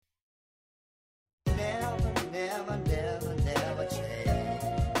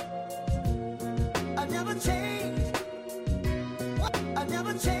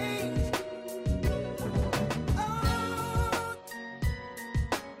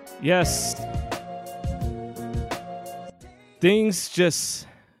Yes, things just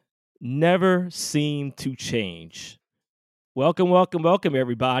never seem to change. Welcome,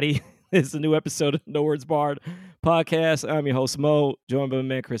 everybody. This is a new episode of No Words Barred podcast. I'm your host, Mo, joined by my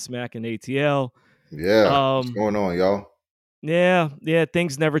man Chris Mack and ATL. Yeah, what's going on, y'all? Yeah,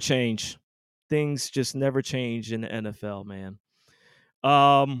 things never change. Things just never change in the NFL, man.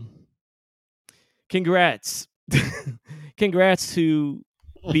 Um, congrats. Congrats to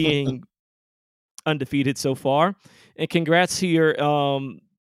being undefeated so far. And congrats to your the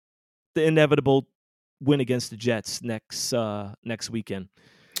inevitable win against the Jets next weekend.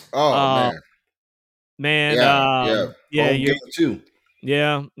 Oh Uh man, man, yeah, yeah, home game too.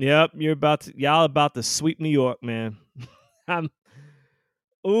 yep, y'all about to sweep New York, man. I'm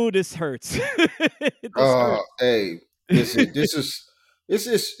ooh, this hurts. This hurts. Hey, listen,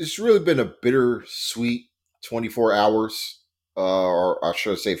 it's really been a bittersweet 24 hours, or I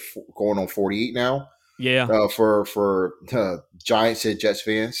should say, going on 48 now. Yeah. For Giants and Jets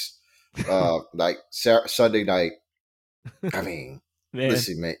fans, like Sunday night. I mean, Man.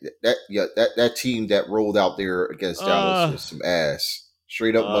 listen, man, that team that rolled out there against Dallas Uh was some ass,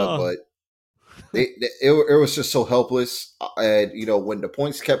 straight up mud uh butt. It was just so helpless, and when the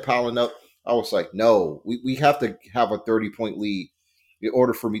points kept piling up, I was like, no, we have to have a 30-point lead in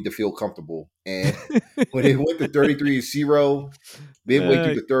order for me to feel comfortable. And when it went to 33-0 midway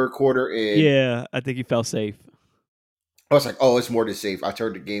through uh, the third quarter, and yeah, I think he felt safe. I was like, oh, it's more than safe. I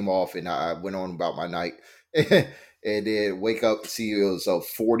turned the game off and I went on about my night. And then wake up to see it was a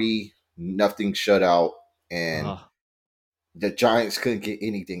 40-0 shutout, and Uh, the Giants couldn't get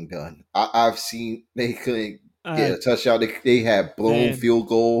anything done. I've seen they couldn't get I a touchdown. They had blown man, field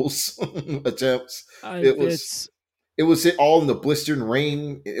goals attempts. I It was it's it was all in the blistering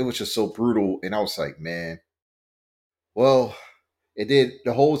rain. It was just so brutal, and I was like, man. Well, it did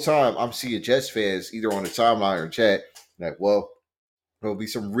the whole time. I'm seeing Jets fans either on the timeline or chat like, well, there'll be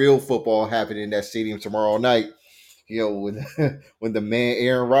some real football happening in that stadium tomorrow night. When when the man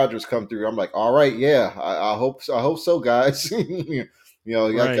Aaron Rodgers come through, I'm like, all right, yeah, I hope so. I hope so, guys. You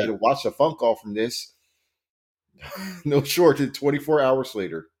got right. to watch the funk off from this. No short than 24 hours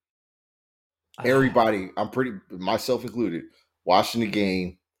later, everybody, I'm pretty myself included, watching the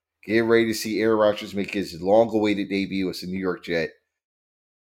game, getting ready to see Aaron Rodgers make his long-awaited debut as a New York Jet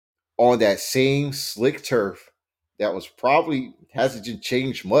on that same slick turf that was probably hasn't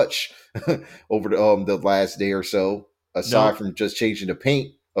changed much over the last day or so, aside Nope. from just changing the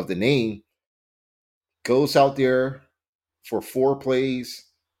paint of the name. Goes out there for 4 plays.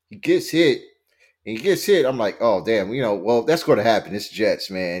 He gets hit. And he gets hit. I'm like, oh damn, well, that's going to happen. It's Jets,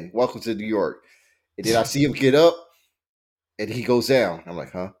 man. Welcome to New York. And then I see him get up, and he goes down. I'm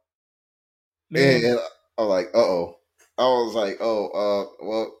like, huh? Man. And I'm like, oh. I was like,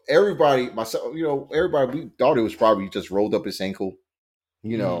 well, everybody, myself, everybody, we thought it was probably just rolled up his ankle.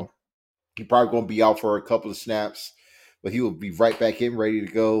 You Mhm. know, he probably going to be out for a couple of snaps, but he will be right back in, ready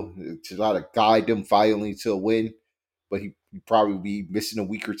to go to try to guide them finally to a win. But he probably will be missing a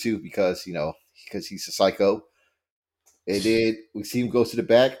week or two because he's a psycho. And then we see him go to the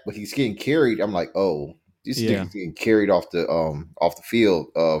back, but he's getting carried. I'm like, oh, this Yeah. nigga's getting carried off the field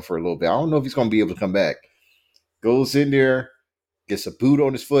for a little bit. I don't know if he's going to be able to come back. Goes in there, gets a boot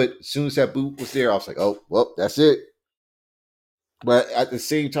on his foot. As soon as that boot was there, I was like, oh, well, that's it. But at the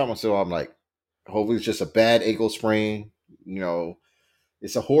same time, I'm like, hopefully it's just a bad ankle sprain.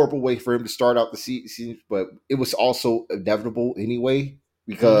 It's a horrible way for him to start out the season, but it was also inevitable anyway Mhm.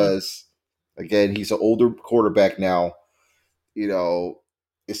 because, again, he's an older quarterback now.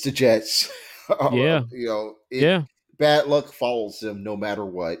 It's the Jets. Yeah. It Yeah. bad luck follows them no matter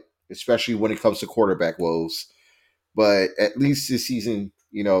what, especially when it comes to quarterback woes. But at least this season,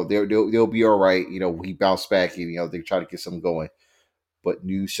 they'll be all right. We bounce back and they try to get something going. But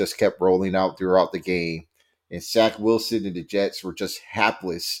news just kept rolling out throughout the game, and Zach Wilson and the Jets were just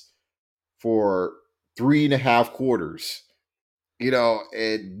hapless for 3.5 quarters.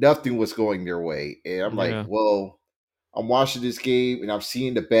 And nothing was going their way. And I'm like, Yeah. well, I'm watching this game and I'm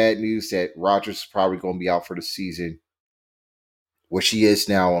seeing the bad news that Rodgers is probably going to be out for the season, which he is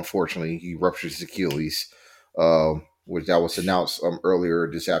now. Unfortunately, he ruptured his Achilles, which that was announced earlier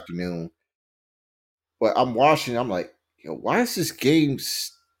this afternoon. But I'm watching. I'm like, why is this game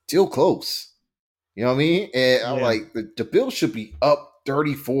still close? You know what I mean? And I'm Yeah. like, the Bills should be up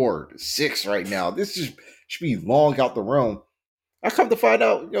 34-6 right now. This should be long out the realm. I come to find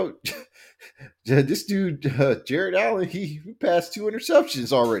out, this dude, Jared Allen, he passed 2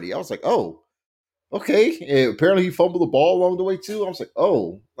 interceptions already. I was like, oh, okay. And apparently he fumbled the ball along the way too. I was like,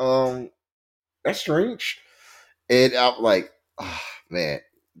 oh, that's strange. And I'm like, man,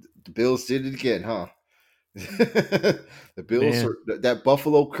 The Bills did it again, huh? The Bills Man, are that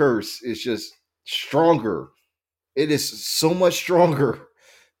Buffalo curse is just stronger. It is so much stronger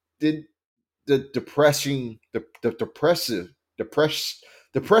than the depressing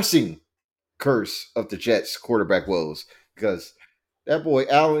curse of the Jets quarterback woes. Because that boy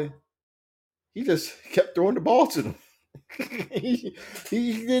Allen, he just kept throwing the ball to them. He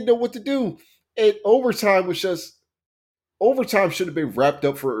didn't know what to do. And overtime should have been wrapped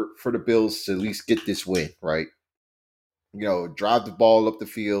up for the Bills to at least get this win, right? Drive the ball up the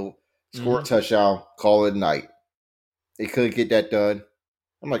field, score a hmm touchdown, call it a night. They couldn't get that done.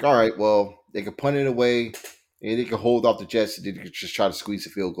 I'm like, all right, well, they could punt it away and they could hold off the Jets and they could just try to squeeze a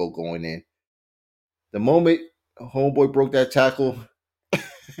field goal going in. The moment homeboy broke that tackle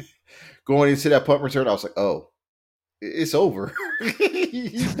going into that punt return, I was like, oh, it's over.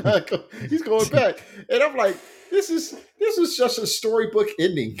 He's going back. And I'm like, this is just a storybook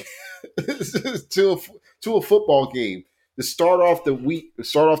ending to a football game. To start off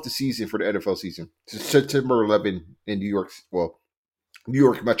the season for the NFL season, September 11 in New York. Well, New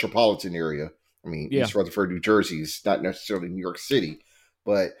York metropolitan area. I mean, yeah, East Rutherford, New Jersey is not necessarily New York City,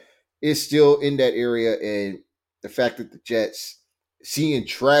 but it's still in that area. And the fact that the Jets seeing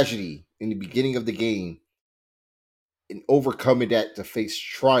tragedy in the beginning of the game and overcoming that to face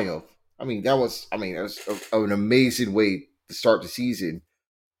triumph. That was an amazing way to start the season.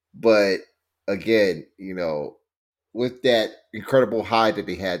 But again, with that incredible high that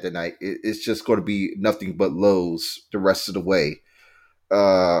they had tonight, it's just going to be nothing but lows the rest of the way.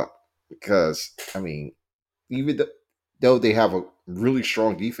 Uh, because even though they have a really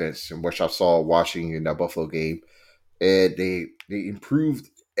strong defense, in which I saw watching in that Buffalo game, and they improved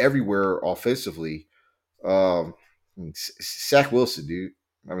everywhere offensively. Zach Wilson, dude.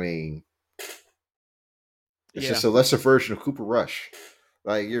 I mean, it's yeah. just a lesser version of Cooper Rush.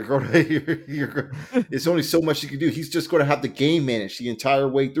 Like you're going to, it's only so much you can do. He's just going to have to game manage the entire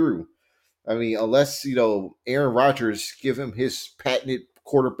way through. I mean, unless Aaron Rodgers give him his patented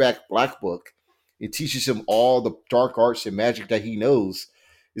quarterback black book, it teaches him all the dark arts and magic that he knows.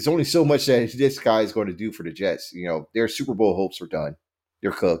 There's only so much that this guy is going to do for the Jets. Their Super Bowl hopes are done.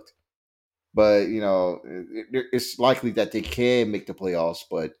 They're cooked. But it's likely that they can make the playoffs,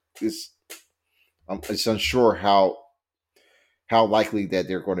 but it's unsure how likely that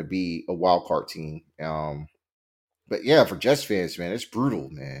they're going to be a wild card team. But yeah, for Jets fans, man, it's brutal,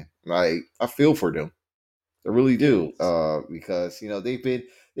 man. Like I feel for them. I really Yeah, do, because they've been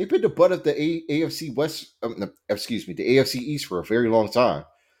the butt of the AFC West. No, excuse me, the AFC East for a very long time.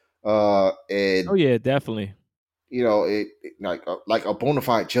 oh And yeah, definitely. it like a bona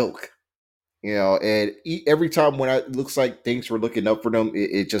fide joke. And every time when it looks like things were looking up for them,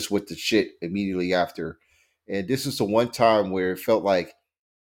 it just went to shit immediately after. And this is the one time where it felt like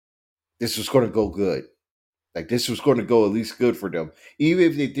this was going to go good. Like this was going to go at least good for them, even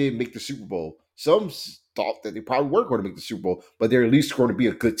if they did make the Super Bowl. Some thought that they probably weren't going to make the Super Bowl, but they're at least going to be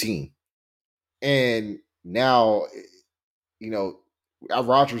a good team. And now, you know,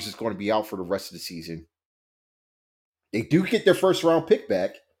 Rodgers is going to be out for the rest of the season. They do get their first round pick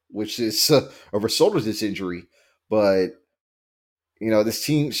back, which is a result of this injury, but this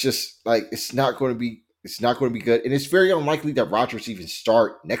team's just like it's not going to be good, and it's very unlikely that Rodgers even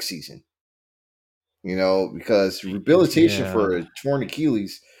start next season. Because rehabilitation Yeah, for a torn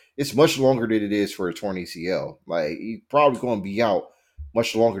Achilles, it's much longer than it is for a torn ACL. Like he's probably going to be out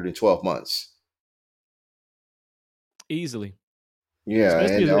much longer than 12 months. easily, Yeah,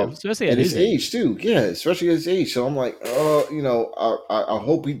 especially especially at and his his age age. too. Yeah, especially his age. So I'm like, I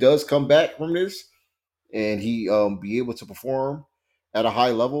hope he does come back from this and he be able to perform at a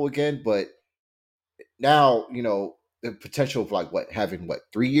high level again. But now, the potential of like having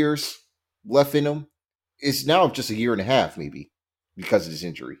 3 years left in him is now just a year and a half maybe because of this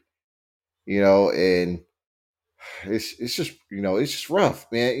injury. And it's just rough,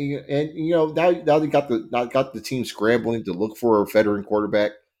 man. And now they got the team scrambling to look for a veteran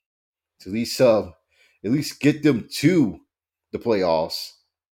quarterback to at least get them to the playoffs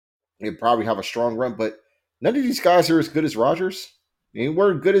and probably have a strong run. But none of these guys are as good as Rodgers. They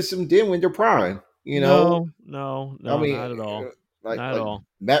weren't good as them did when they're prime. No, no, I no, mean, not at all. Not at like all.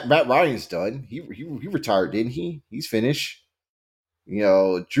 Matt Ryan's done. He retired, didn't he? He's finished.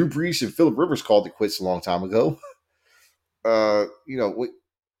 Drew Brees and Philip Rivers called it quits a long time ago. What,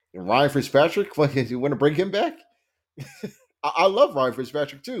 Ryan Fitzpatrick, you want to bring him back? I love Ryan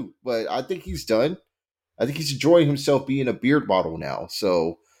Fitzpatrick too, but I think he's done. I think he's enjoying himself being a beard model now.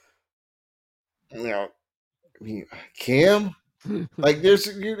 So, you know, I mean, Cam, like,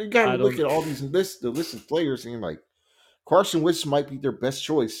 you got to I look don't. at all the list of players, and you're like, Carson Wentz might be their best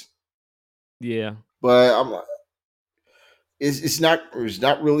choice Yeah. But I'm like, it's not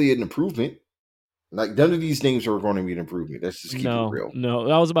really an improvement. Like none of these names are going to be an improvement. Let's just keep it No, real. no.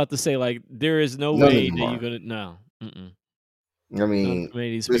 I was about to say, like, there is no None of way them that you're are. gonna no. Mm-mm. I Not mean, too many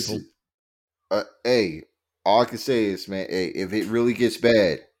of these people. listen, hey, all I can say is, man, hey, if it really gets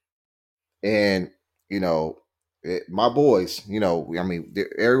bad, and you know, my boys, I mean,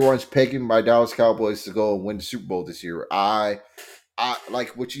 everyone's pegging my Dallas Cowboys to go and win the Super Bowl this year. I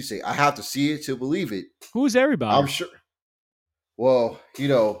like what you say. I have to see it to believe it. Who's I'm everybody? sure. Well,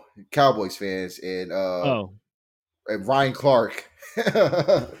 Cowboys fans Oh. and Ryan Clark.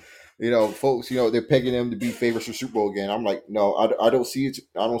 Folks, they're pegging them to be favorites for Super Bowl again. I'm like, no, I don't see it.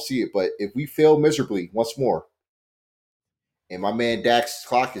 I don't see it. But if we fail miserably once more, and my man Dak's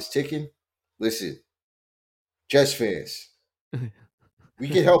clock is ticking, listen, Jets fans, we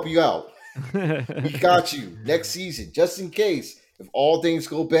can help you out. We got you next season, just in case if all things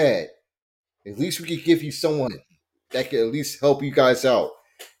go bad. At least we can give you someone that can at least help you guys out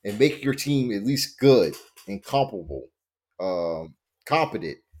and make your team at least good and comparable,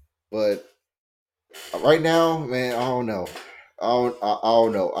 competent. But right now, man, I don't know. I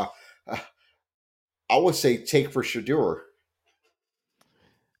don't know. I, I would say take for Shadur.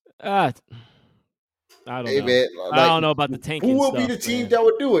 Ah, I don't Hey know. man, I like don't know about the who tanking will be stuff, the team man. that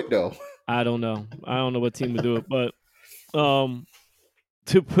would do it though? I don't know. I don't know what team would do it, but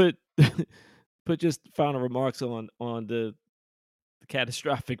to put put just final remarks on the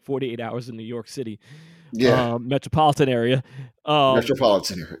catastrophic 48 hours in New York City, Yeah, metropolitan area. Um,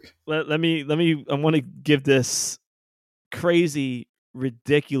 Metropolitan area. let me. I want to give this crazy,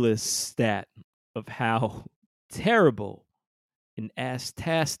 ridiculous stat of how terrible and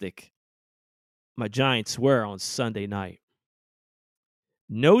ass-tastic my Giants were on Sunday night.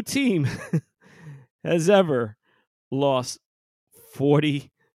 No team has ever lost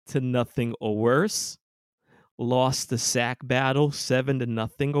 40 to nothing or worse, lost the sack battle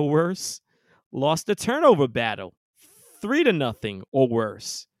 7-0 or worse, lost the turnover battle 3-0 or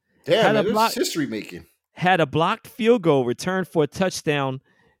worse. Damn Had a man, this is block history making. had a blocked field goal returned for a touchdown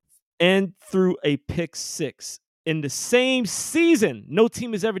and threw a pick six in the same season. No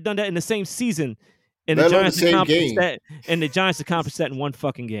team has ever done that in the same season. And the Let alone the Giants same accomplished game. that. And the Giants accomplished that in one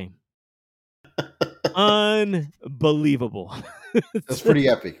fucking game. Unbelievable. That's pretty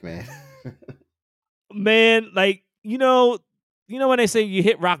epic, man. Man, like, when they say you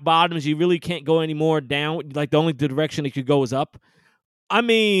hit rock bottoms, you really can't go any more down. Like the only direction it could go is up. I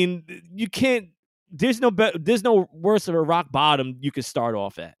mean, you can't. There's no worse of a rock bottom you could start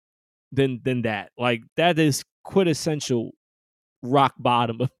off at than that. Like that is quintessential rock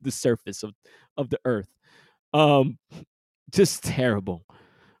bottom of the surface of the earth. Um, just terrible.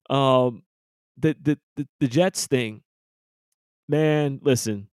 Um, the Jets thing, man.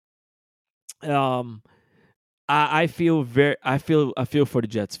 Listen, um, I feel I feel for the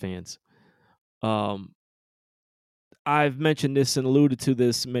Jets fans. Um, I've mentioned this and alluded to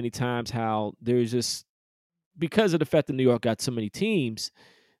this many times. How there's just because of the fact that New York got so many teams,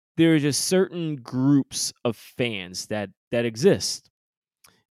 there are just certain groups of fans that exist,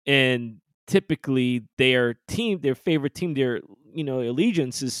 and typically their favorite team, their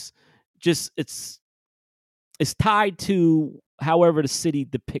allegiance is just it's tied to however the city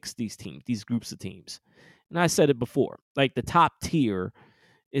depicts these teams, these groups of teams. And I said it before, like the top tier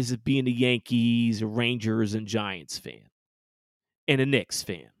is being a Yankees, Rangers, and Giants fan, and a Knicks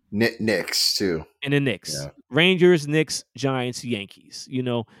fan, Knicks too. and a Knicks, Yeah. Rangers, Knicks, Giants, Yankees.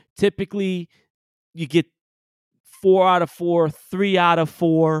 Typically you get 4 out of 4, 3 out of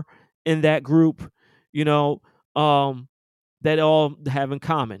 4 in that group. You know, that all have in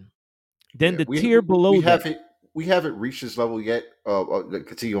common. Then Yeah, the we tier we, we below that, haven't we haven't reached this level yet.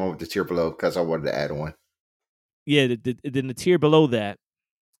 Continue on with the tier below because I wanted to add on. yeah, then the tier below that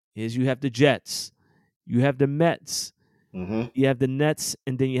is you have the Jets, you have the Mets, Mm-hmm. you have the Nets,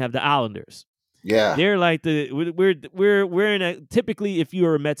 and then you have the Islanders. Yeah, They're like we're in a typically if you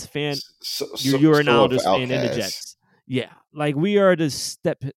are a Mets fan, you're an sort of Islanders fan in the outcast. Jets. Yeah, like we are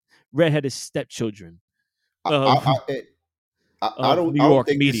the redheaded stepchildren I of I, I, of New I don't York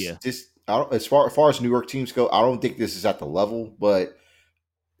think this media. this I don't, as far as New York teams go, I don't think this is at the level. But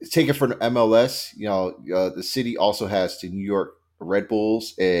take it from MLS. The city also has the New York Red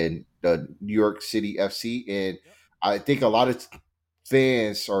Bulls and the New York City FC, and Yep. I think a lot of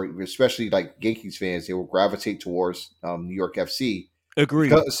fans, or especially like Yankees fans, they will gravitate towards New York FC Agreed.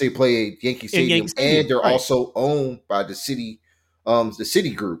 because they play at Yankee In Yankee Stadium, and Stadium, they're right? also owned by the City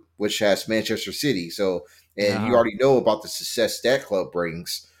Group, which has Manchester City. So, and you Uh-huh. already know about the success that club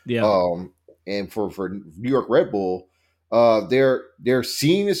brings. Yeah. And for New York Red Bull, their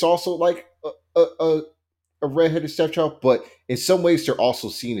scene is also like a a redheaded stepchild, but in some ways they're also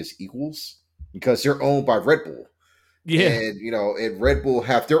seen as equals because they're owned by Red Bull. Yeah, And and Red Bull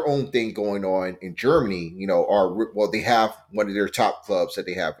have their own thing going on in Germany. They have one of their top clubs that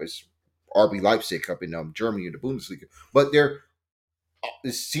they have is RB Leipzig up in Germany in the Bundesliga, but they're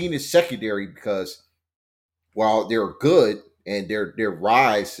seen as secondary because while they're good and their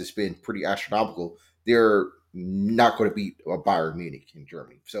rise has been pretty astronomical, they're not going to beat Bayern Munich in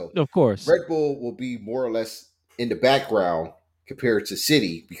Germany. So of course. Red Bull will be more or less in the background compared to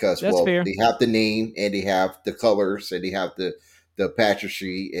City because That's fair. they have the name and they have the colors and they have the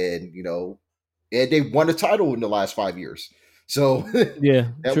pageantry and and they won a title in the last 5 years. So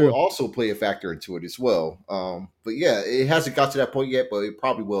Yeah, that will true. also play a factor into it as well. But yeah, it hasn't got to that point yet, but it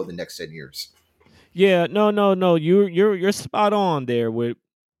probably will in the next 10 years. Yeah, no, no, no. You're spot on there with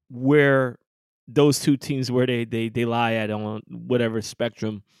where those two teams where they lie at on whatever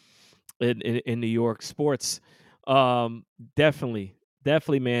spectrum in New York sports. Um, definitely,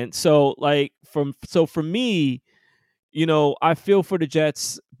 definitely, man. So like for me, I feel for the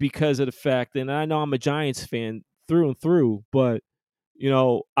Jets because of the fact, and I know I'm a Giants fan through and through, but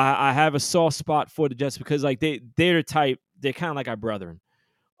I have a soft spot for the Jets because like they're the type, they're kind of like our brethren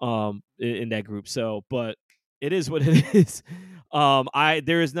in that group. So, but it is what it is. I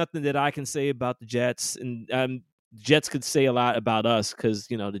there is nothing that I can say about the Jets, and Jets could say a lot about us because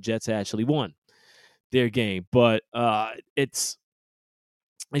the Jets actually won their game, but it's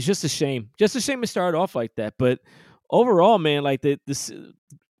just a shame to start off like that. But overall, man, like this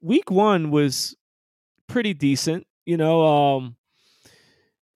week one was pretty decent.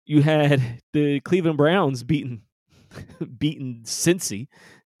 You had the Cleveland Browns beating Cincy.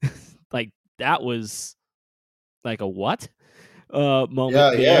 Like that was like a what moment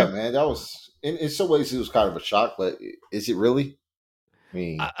Yeah, yeah, there. man. That was in some ways it was kind of a shock, but is it really? I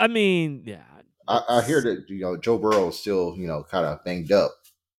mean, I mean, yeah, I hear it's that Joe Burrow is still kind of banged up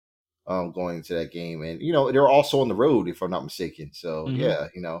going into that game, and they're also on the road if I'm not mistaken. So hmm yeah,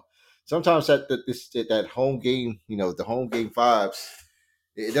 sometimes that home game, the home game vibes,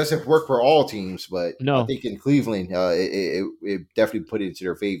 it doesn't work for all teams, but I no, think in Cleveland, it definitely put it into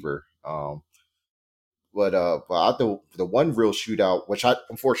their favor. But the one real shootout, which I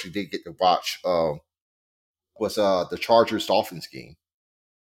unfortunately did get to watch, was the Chargers Dolphins game,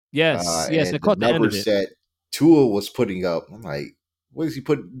 yes, yes, I and the caught the end of numbers it, that Tua was putting up. I'm like, what is he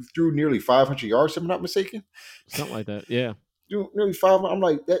putting through nearly 500 yards? If I'm not mistaken, something like that. Yeah, through nearly five. I'm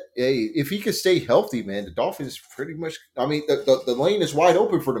like that. Hey, if he could stay healthy, man, the Dolphins pretty much. I mean, the lane is wide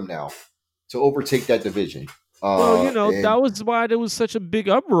open for them now to overtake that division. well, And that was why there was such a big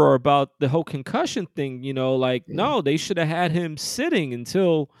uproar about the whole concussion thing. Like no, they should have had him sitting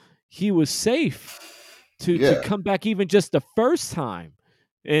until he was safe to yeah, come back even just the first time.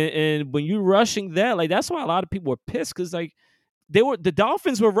 And when you rushing that, like that's why a lot of people were pissed because like the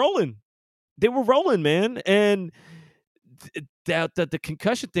Dolphins were rolling. They were rolling, man, and that the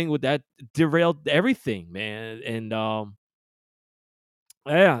concussion thing with that derailed everything, man. And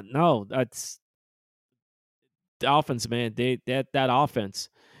yeah, no, that's Dolphins, man. That offense,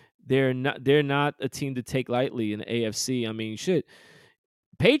 they're not a team to take lightly in the AFC. I mean, shit,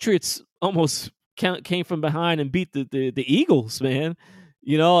 Patriots almost came from behind and beat the Eagles, man.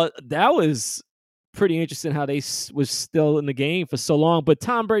 That was pretty interesting how they was still in the game for so long. But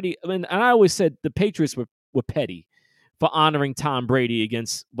Tom Brady, I mean, and I always said the Patriots were petty for honoring Tom Brady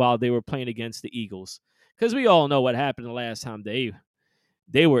against while they were playing against the Eagles, because we all know what happened the last time they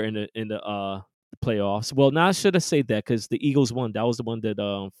were in the playoffs. Well, now I should have said that because the Eagles won. That was the one that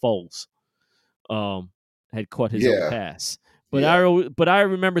Foles um, had caught his own yeah, pass. But yeah, I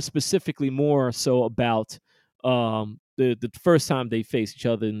remember specifically more so about the first time they faced each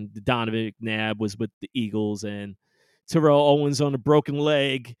other, and Donovan McNabb was with the Eagles, and Terrell Owens on a broken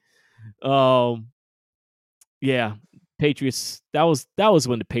leg. Um, yeah, Patriots. That was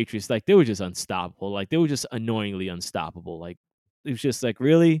when the Patriots, like, they were just unstoppable. Like they were just annoyingly unstoppable. Like it was just like,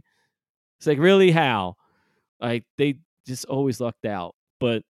 really. It's like, really, how? Like they just always lucked out.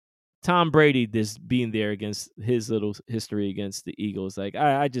 But Tom Brady just being there against his little history against the Eagles, like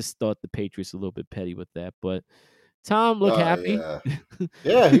I just thought the Patriots a little bit petty with that. But Tom looked happy. yeah.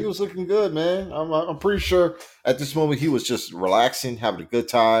 Yeah, he was looking good, man. I'm pretty sure at this moment he was just relaxing, having a good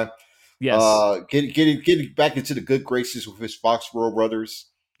time, Yes, getting back into the good graces with his Foxborough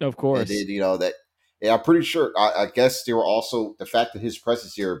brothers, of and course. then that. Yeah, I'm pretty sure. I guess they were also the fact that his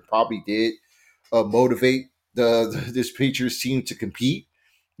presence here probably did motivate this Patriots team to compete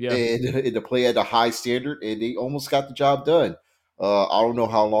Yeah. and to play at a high standard, and they almost got the job done. I don't know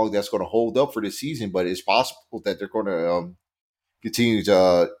how long that's going to hold up for this season, but it's possible that they're going to continue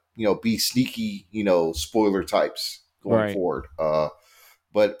to be sneaky, spoiler types going Right. forward.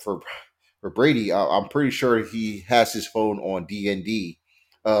 But for Brady, I'm pretty sure he has his phone on DND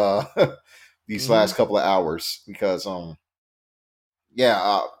uh, these Hmm. last couple of hours because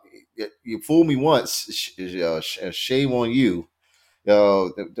yeah, you fooled me once. Shame on you.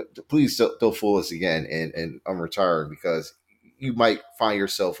 Please don't fool us again, and I'm retiring because you might find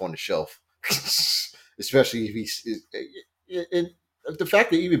yourself on the shelf, especially if he's. And the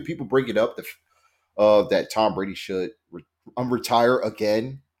fact that even people bring it up, that Tom Brady should retire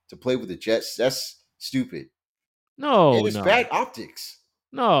again to play with the Jets, that's stupid, and No, it's bad no, optics.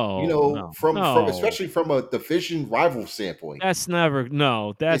 no, no, From no. especially from a division rival standpoint, That's never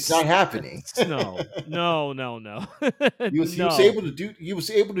no. it's not happening. That's no, no, no, no, He was no. able to do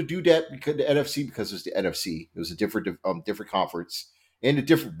that because the NFC, because it was the NFC. It was a different conference and a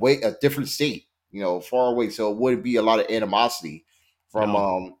different way, a different state. Far away, so it wouldn't be a lot of animosity from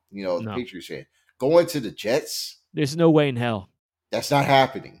No, the no. Patriots fan going to the Jets. There's no way in hell. That's not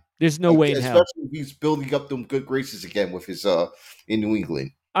happening. There's no way in hell. Especially if he's building up them good graces again with his in New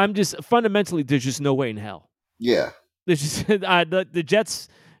England. I'm just fundamentally there's just no way in hell. Yeah, There's just the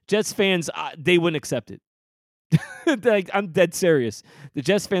Jets fans they wouldn't accept it. Like, I'm dead serious. The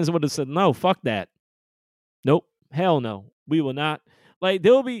Jets fans would have said no, fuck that. Nope, hell no, we will not. Like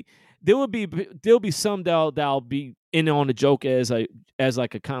there'll be some that'll be in on the joke as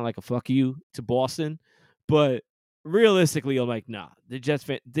like a kind of like a fuck you to Boston, but realistically, I'm like nah. The Jets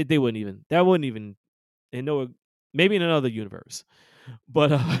fan they wouldn't even that wouldn't even they know maybe in another universe,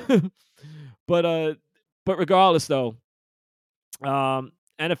 but but uh but regardless though,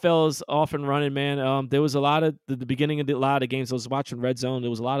 NFL is off and running, man. There was a lot of the beginning of a lot of the games. I was watching Red Zone. There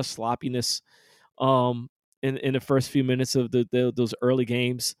was a lot of sloppiness um, in the first few minutes of those early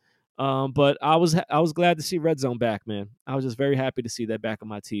games. But I was glad to see Red Zone back, man. I was just very happy to see that back on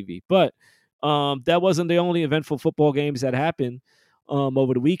my TV. But that wasn't the only eventful football games that happened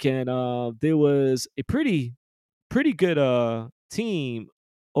over the weekend. There was a pretty good team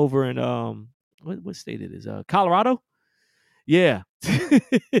over in what state it is? Colorado. Yeah.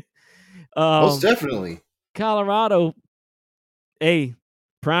 most um, definitely. Colorado, hey,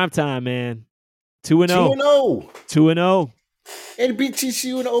 prime time, man. 2 and 2 0. and 0, 2 and 0. and beat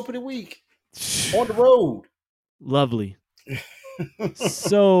TCU in the opening week on the road. Lovely.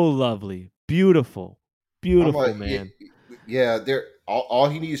 So lovely. Beautiful. I'm Beautiful, like, man. yeah. There, all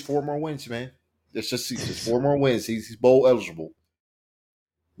he needs is 4 more wins, man. It's just 4 more wins. He's bowl eligible.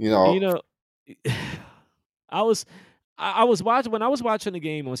 You You know, know, I was I was watching when I was watching the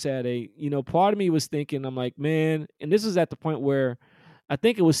game on Saturday, part of me was thinking, I'm like, man, and this is at the point where I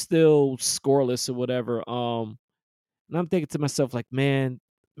think it was still scoreless or whatever. And I'm thinking to myself, like, man,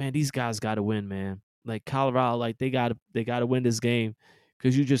 these guys got to win, man. Like Colorado, like they got to win this game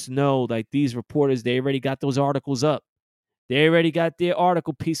because you just know, like these reporters, they already got those articles up. They already got their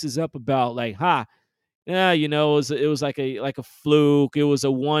article pieces up about like, yeah, it was like a fluke. It was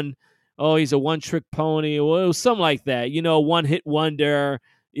a one, oh, he's a one trick pony. Well, it was something like that. One hit wonder.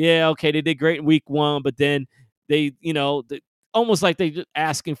 Yeah, okay, they did great in week one, but then almost like they just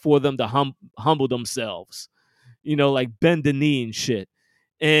asking for them to humble themselves, like bend the knee and shit.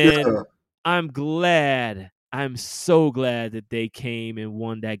 And yeah, I'm so glad that they came and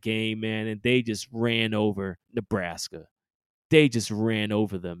won that game, man. And they just ran over Nebraska. They just ran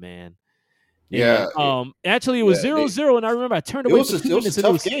over them, man. And yeah, actually it was yeah. 0-0, and I remember I turned It away was for a, two it was a minutes and it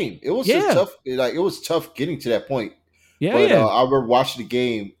tough was game. yeah, It was tough getting to that point. yeah, But yeah. I remember watching the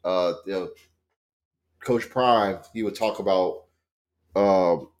game. Coach Prime, he would talk about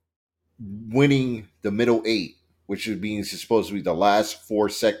um, winning the middle eight, which means it's supposed to be the last 4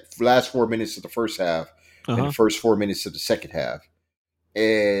 minutes of the first half and the Uh-huh. first 4 minutes of the second half,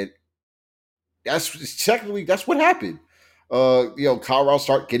 and that's what happened. Colorado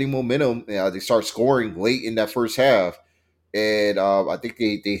start getting momentum. They start scoring late in that first half, and I think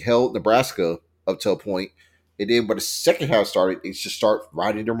they held Nebraska up to a point. And then, when the second half started, they just start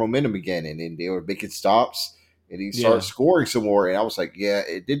riding their momentum again, and then they were making stops, and they start Yeah. scoring some more. And I was like, yeah,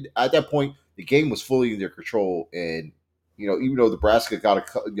 it did. At that point, the game was fully in their control, and even though Nebraska got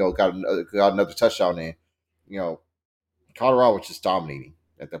another touchdown in, you know, Colorado was just dominating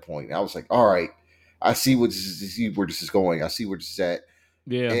at that point. And I was like, all right, I see where this is going. I see where this is at,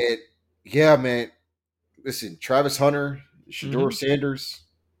 Yeah. and yeah, man, listen, Travis Hunter, Shador Mhm. Sanders,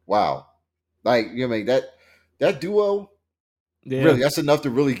 wow, like that duo, Yeah. really, that's enough to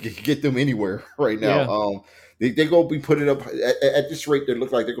really get them anywhere right now. Yeah. They're gonna be putting up at this rate. They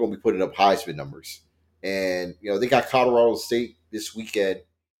look like they're gonna be putting up Heisman numbers, and they got Colorado State this weekend.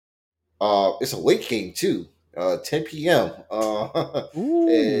 It's a late game too. 10 p.m. And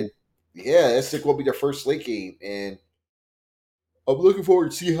Ooh. yeah, that's going to be their first late game, and I'm looking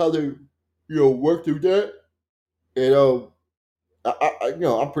forward to see how they work through that. And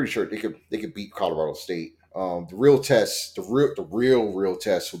I'm pretty sure they could beat Colorado State. The real test, the real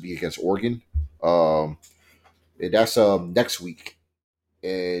test will be against Oregon. Um, and that's next week,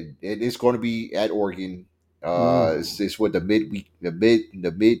 and it is going to be at Oregon. Ooh. It's what the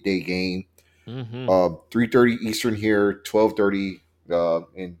midday game. Mm-hmm. 3:30 Eastern here, 12:30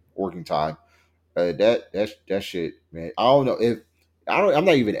 in Oregon time. That shit, man. I don't know if I don't. I'm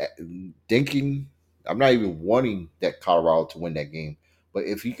not even thinking. I'm not even wanting that Colorado to win that game. But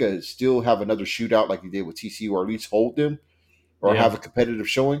if he could still have another shootout like he did with TCU, or at least hold them, or Yeah. have a competitive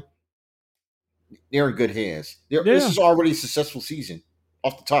showing, they're in good hands. This Yeah. is already a successful season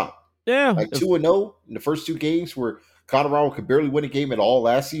off the top. Yeah. Like 2-0 in the first two games, where Colorado could barely win a game at all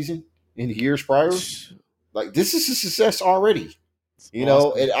last season in the years prior. It's Like this is a success already.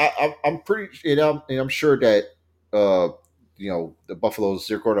 awesome. And I'm pretty, and I'm sure that, uh, the Buffaloes,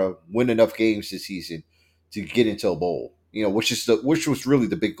 they're going to win enough games this season to get into a bowl. Which was really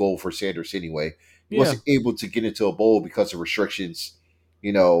the big goal for Sanders anyway. He Yeah. wasn't able to get into a bowl because of restrictions.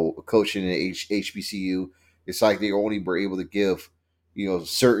 Coaching in HBCU, it's like they only were able to give,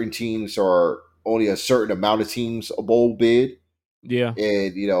 certain teams, or only a certain amount of teams, a bowl bid. Yeah.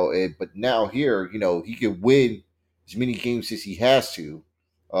 And but now here, he can win as many games as he has to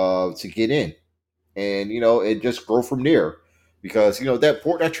get in, and and just grow from there, because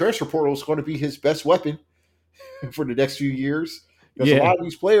that transfer portal is going to be his best weapon for the next few years, because a Yeah. lot of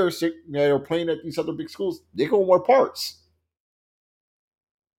these players that are playing at these other big schools, they're going to want parts.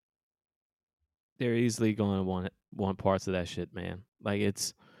 They're easily going to want parts of that shit, man. Like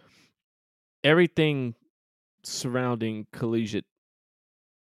it's everything surrounding collegiate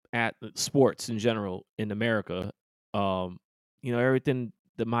at sports in general in America. Um, everything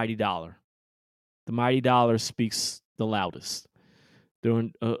the mighty dollar. The mighty dollar speaks the loudest.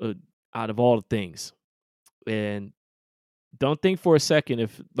 During out of all the things, and don't think for a second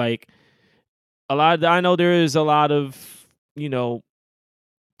if like I know there is a lot of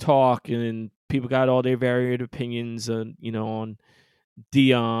talk and people got all their varied opinions on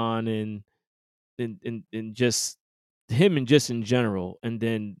Dion and just him and just in general, and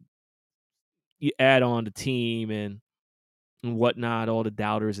then you add on the team and whatnot, all the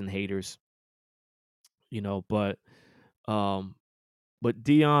doubters and haters, but um what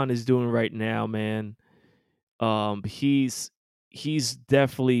Dion is doing right now, man, he's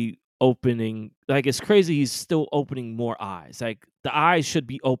definitely opening, like it's crazy he's still opening more eyes. Like the eyes should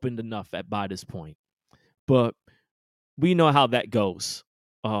be opened enough at by this point. But we know how that goes.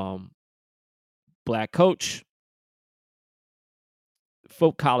 Um Black coach,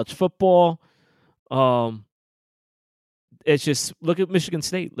 college football. Um it's just look at Michigan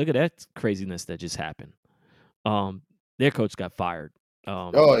State. Look at that craziness that just happened. Um their coach got fired.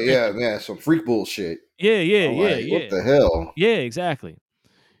 Oh And yeah, man, some freak bullshit. yeah, yeah, I'm yeah, like, what yeah. the hell? Yeah, exactly.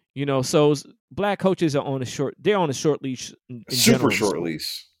 So black coaches are on a short. They're on a short leash in Super general in short sport,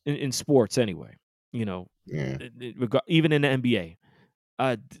 lease. in sports anyway. You know, Yeah, even in the NBA.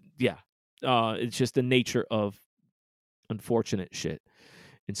 Yeah. It's just the nature of unfortunate shit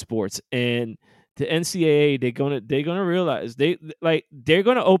in sports, and the NCAA they're gonna realize they're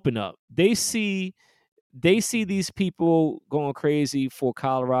gonna open up. They see these people going crazy for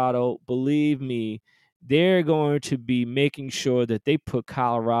Colorado. Believe me, they're going to be making sure that they put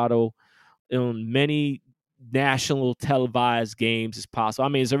Colorado on many national televised games as possible. I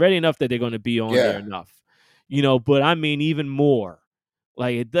mean, it's already enough that they're going to be on there yeah, enough, but I mean, even more.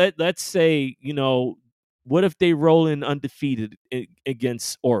 Like, let's say, what if they roll in undefeated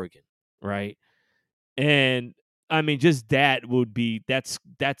against Oregon, right? And I mean, just that would be that's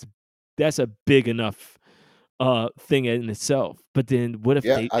a big enough thing in itself. But then what if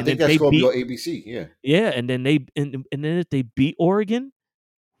yeah. I think then that's they going to be beat on ABC. Yeah. yeah, and then and then if they beat Oregon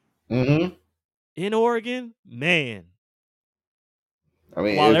Mm-hmm. in Oregon, man, I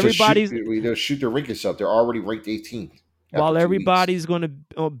mean, while it'll just shoot. everybody's They'll shoot their rankings up. They're already ranked 18th after while 2 weeks. everybody's gonna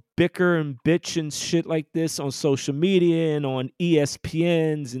bicker and bitch and shit like this on social media and on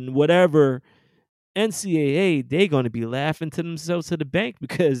ESPNs and whatever, NCAA, they're gonna be laughing to themselves to the bank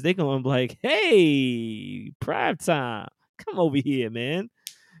because they're gonna be like, "Hey, prime time, come over here, man."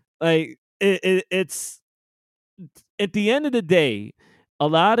 Like it's at the end of the day, a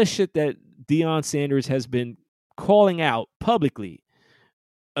lot of shit that Deion Sanders has been calling out publicly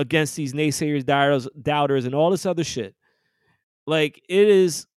against these naysayers, doubters, and all this other shit, like it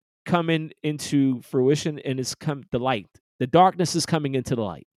is coming into fruition and it's come the light. The darkness is coming into the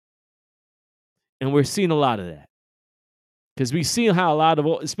light. And we're seeing a lot of that. Because we see how a lot of,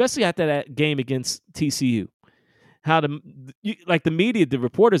 especially after that game against TCU, how the media, the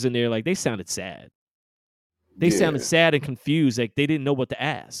reporters in there, like they sounded sad. They sounded Yeah. sad and confused, like they didn't know what to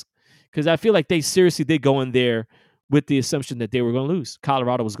ask. Because I feel like they seriously did go in there with the assumption that they were going to lose.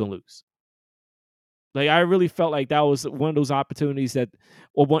 Colorado was going to lose. Like I really felt like that was one of those opportunities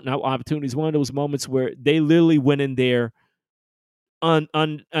one of those moments where they literally went in there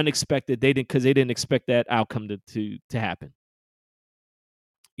unexpected. They didn't expect that outcome to happen.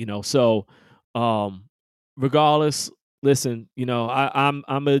 So regardless, listen,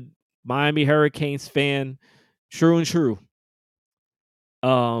 I'm a Miami Hurricanes fan, true and true.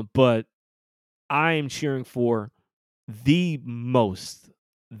 But I am cheering for the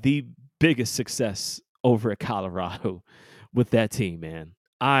biggest success over at Colorado with that team, man.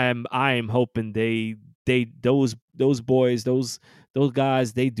 I am hoping those boys, those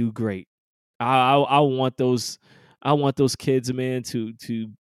guys, they do great. I want those kids, man, to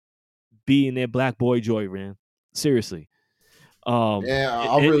be in their black boy joy, man. Seriously. Yeah,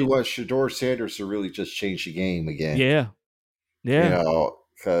 I really want Shedeur Sanders to really just change the game again. Yeah. You Yeah. know,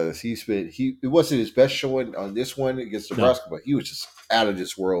 because it wasn't his best showing on this one against No. Nebraska, but he was just out of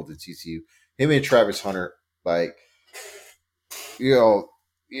this world at TCU. Him and Travis Hunter, like,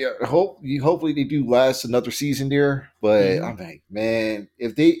 hopefully they do last another season there. But I'm like, man,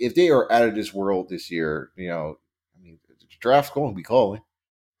 if they are out of this world this year, I mean, the draft's going to be calling.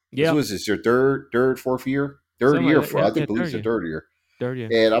 Yeah. This was their third, fourth year, third year for I think at least the third year. Third year.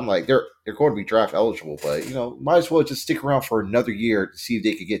 And I'm like, they're going to be draft eligible, but might as well just stick around for another year to see if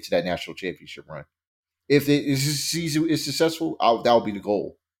they could get to that national championship run. If this season is successful, that'll be the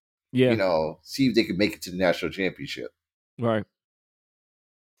goal. Yeah. See if they can make it to the national championship. Right.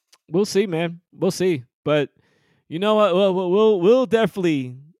 We'll see, man. We'll see. But you know what?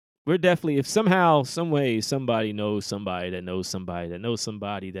 We're definitely, if somehow, some way, somebody knows somebody that knows somebody that knows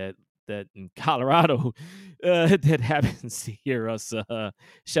somebody that in Colorado that happens to hear us.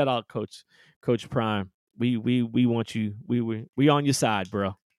 Shout out, Coach Prime. We want you. We on your side,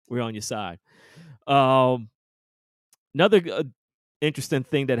 bro. We're on your side. Another interesting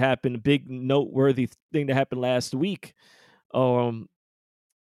thing that happened, a big noteworthy thing that happened last week.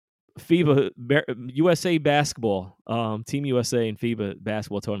 FIBA USA basketball, Team USA and FIBA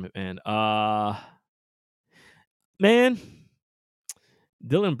basketball tournament, man,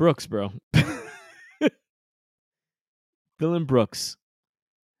 Dylan Brooks, bro. Dylan Brooks,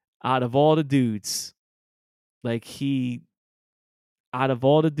 out of all the dudes, to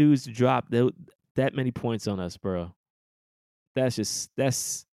drop that many points on us, bro. That's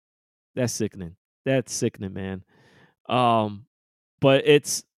sickening. That's sickening, man. But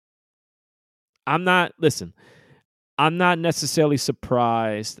I'm not necessarily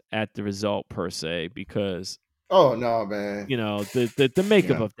surprised at the result per se, because oh no, man, the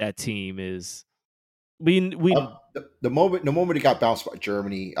makeup of that team is the moment it got bounced by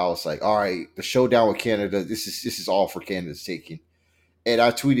Germany, I was like, all right, the showdown with Canada, this is all for Canada's taking. And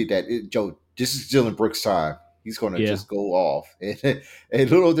I tweeted that, Joe, this is Dylan Brooks' time. He's going to just go off. And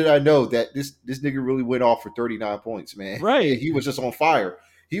little did I know that this nigga really went off for 39 points, man. Right. And he was just on fire.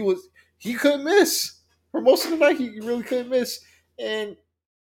 He couldn't miss. For most of the night, he really couldn't miss. And,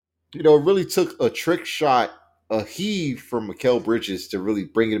 it really took a trick shot, a heave from Mikal Bridges to really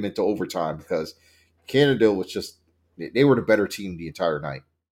bring him into overtime, because Canada was they were the better team the entire night.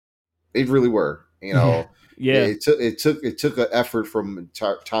 They really were. Yeah. It took an effort from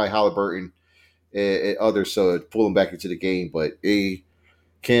Ty Halliburton and others to pull them back into the game, but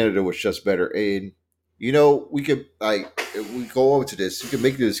Canada was just better. And we could, if we go over to this, we can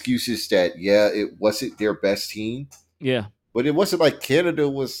make the excuses that it wasn't their best team. Yeah. But it wasn't like Canada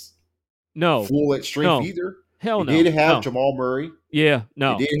was full at strength either. Hell they didn't have Jamal Murray. Yeah,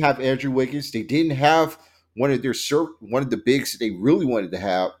 no. They didn't have Andrew Wiggins. They didn't have one of the bigs that they really wanted to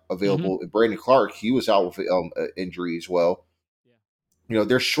have available. Brandon Clark, he was out with injury as well. Yeah.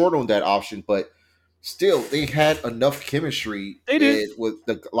 They're short on that option, but still, they had enough chemistry with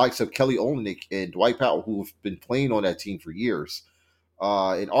the likes of Kelly Olynyk and Dwight Powell, who have been playing on that team for years.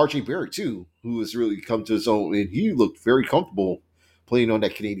 And RJ Barrett, too, who has really come to his own, and he looked very comfortable playing on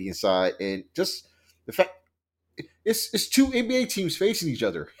that Canadian side. And just the fact, it's two NBA teams facing each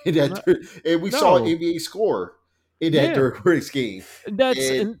other, and we saw an NBA score in that third game.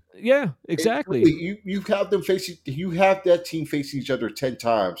 Exactly. You have them facing. You have that team facing each other 10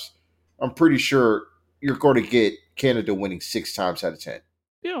 times. I'm pretty sure you're going to get Canada winning 6 times out of 10.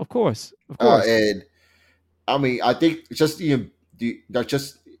 Yeah, of course. And I mean, I think just I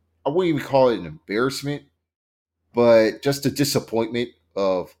wouldn't even call it an embarrassment, but just the disappointment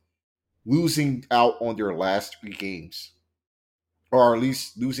of losing out on their last 3 games, or at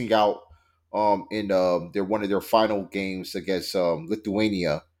least losing out in their one of their final games against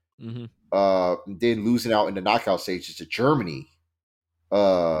Lithuania, Mm-hmm. then losing out in the knockout stages to Germany.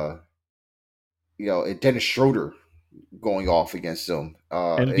 Uh, and Dennis Schroeder going off against them.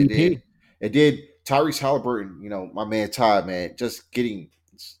 MVP. And then Tyrese Halliburton, my man Ty, man, just getting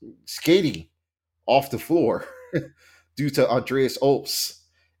skating off the floor due to Andreas Opes.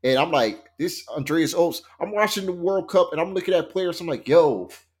 And I'm like, this Andreas Opes, I'm watching the World Cup and I'm looking at players. I'm like, yo,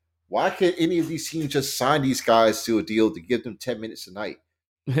 why can't any of these teams just sign these guys to a deal to give them 10 minutes a night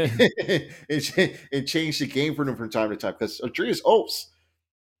and change the game for them from time to time? Because Andreas Opes,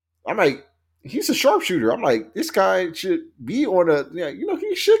 I'm like, he's a sharpshooter. I'm like, this guy should be on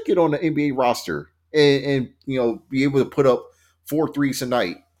he should get on the NBA roster and be able to put up 4 threes a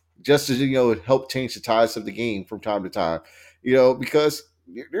night just to help change the tides of the game from time to time. Because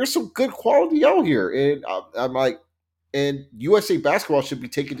there's some good quality out here, and I'm like, and USA basketball should be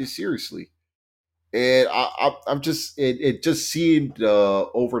taking this seriously. And I'm just just seeing the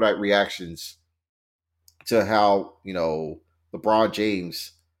overnight reactions to how LeBron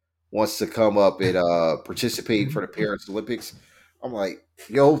James wants to come up and participate for the Paris Olympics. I'm like,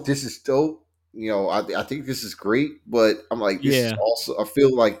 yo, this is dope. I think this is great, but I'm like, this is Yeah. also, I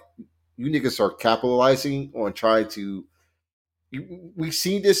feel like you niggas are capitalizing on trying to. We've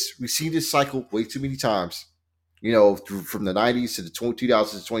seen this cycle way too many times. From the '90s to the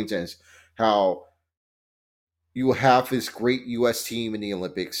 2000s to 2010s, how you will have this great U.S. team in the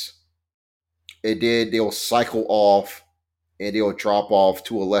Olympics, and then they'll cycle off and they'll drop off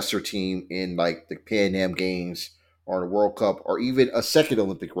to a lesser team in like the Pan Am Games or the World Cup or even a second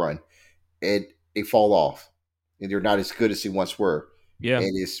Olympic run, and they fall off and they're not as good as they once were. Yeah.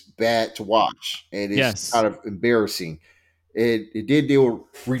 And it's bad to watch and it's Yes. kind of embarrassing. And then they will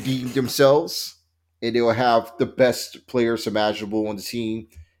redeem themselves and they will have the best players imaginable on the team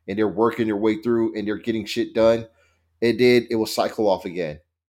and they're working their way through and they're getting shit done. And then it will cycle off again.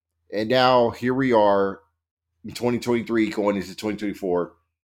 And now here we are in 2023 going into 2024.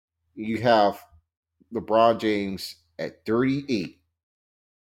 You have LeBron James at 38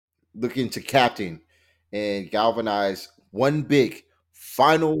 looking to captain and galvanize one big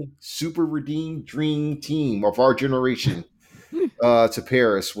final super redeemed dream team of our generation to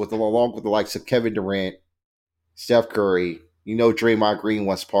Paris with along with the likes of Kevin Durant, Steph Curry. Draymond Green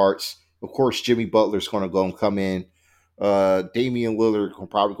wants parts. Of course, Jimmy Butler's going to go and come in. Damian Lillard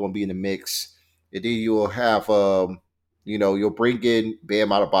probably going to be in the mix. And then you'll have, you'll bring in Bam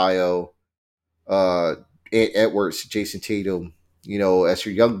Adebayo, Ed Edwards, Jason Tatum, as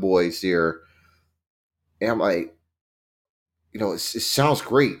your young boys there. And I'm like, it sounds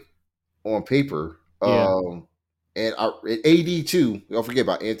great on paper. Yeah. And AD too. Don't forget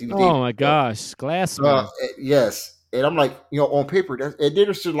about Anthony Oh Davis. my gosh, Uh, Glassman. yes. And I'm like, on paper, and then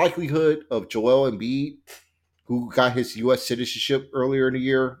there's the likelihood of Joel Embiid, who got his U.S. citizenship earlier in the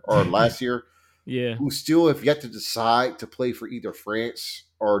year or last year, Yeah. who still have yet to decide to play for either France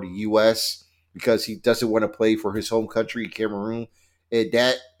or the U.S. because he doesn't want to play for his home country, Cameroon. And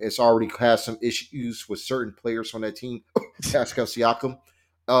that has already had some issues with certain players on that team, Pascal Siakam,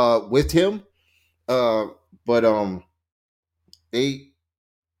 with him. Uh, but they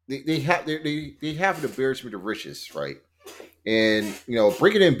they have an embarrassment of riches, right? And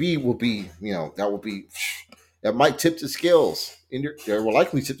bringing in B will be, that will be that might tip the scales in they will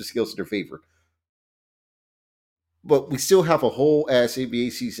likely tip the scales in their favor. But we still have a whole ass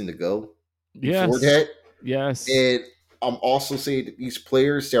NBA season to go before Yes. that. Yes. And I'm also saying that these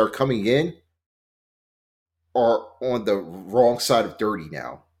players that are coming in are on the wrong side of 30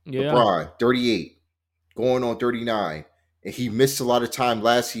 now. Yeah. LeBron, 38, going on 39. And he missed a lot of time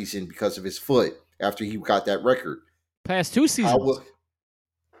last season because of his foot after he got that record. Past 2 How seasons. will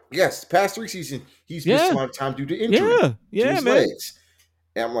Yes, past 3 seasons, he's missed a Yeah. lot of time due to injury Yeah. to Yeah, his man. legs.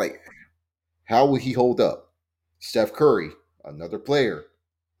 And I'm like, how will he hold up? Steph Curry, another player,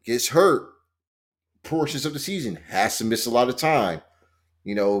 gets hurt portions of the season, has to miss a lot of time.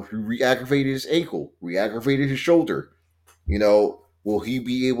 He re-aggravated his ankle, re-aggravated his shoulder. Will he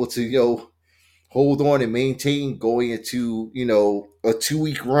be able to, hold on and maintain going into, a 2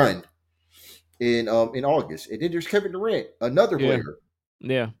 week run in August? And then there's Kevin Durant, another Yeah. player,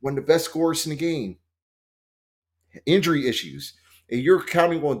 Yeah. one of the best scorers in the game. Injury issues, and you're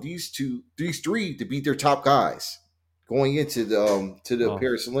counting on these three to be their top guys going into the to the Oh.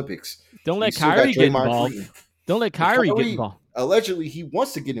 Paris Olympics. Don't You let still got Kyrie get Draymond involved. Green. Don't let And Kyrie get Kyrie, involved. allegedly, he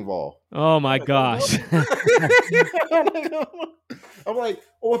wants to get involved. Oh my I'm gosh. like, I'm like,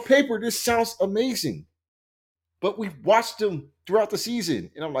 on paper, this sounds amazing. but we've watched them throughout the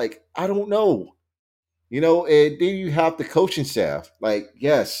season, and I'm like, I don't know, And then you have the coaching staff. Like,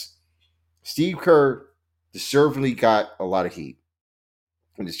 yes, Steve Kerr deservedly got a lot of heat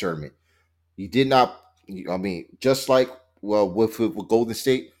in this tournament. He did not. I mean, just like with Golden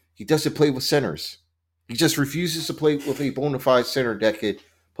State, he doesn't play with centers. He just refuses to play with a bona fide center that could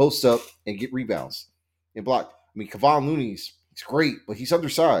post up and get rebounds and block. I mean, Kevon Looney's he's great, but he's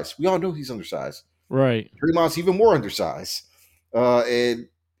undersized. We all know he's undersized. Right. Draymond's even more undersized, and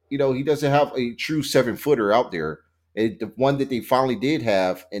he doesn't have a true 7-footer out there. And the one that they finally did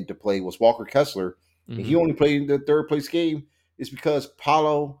have and to play was Walker Kessler, and he only played in the third place game is because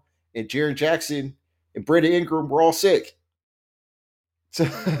Paolo and Jaren Jackson and Brandon Ingram were all sick. So,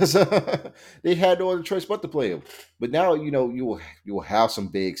 they had no other choice but to play him. But now you will have some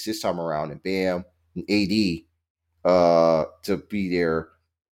bigs this time around, and Bam and AD to be there,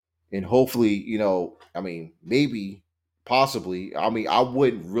 and hopefully I mean maybe possibly. I mean I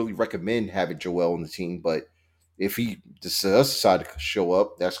wouldn't really recommend having Joel on the team, but if he does decide to show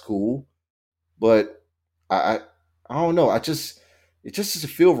up, that's cool. But I don't know. It just doesn't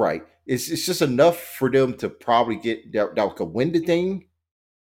feel right. It's just enough for them to probably get that could win the thing.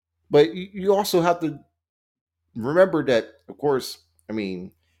 But you also have to remember that, of course, I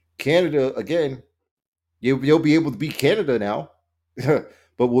mean, Canada, again, you'll be able to beat Canada now.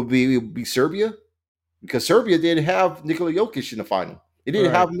 But will be Serbia? Because Serbia didn't have Nikola Jokic in the final. They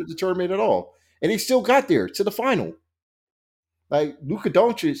didn't have him at the tournament at all. And they still got there to the final. Like Luka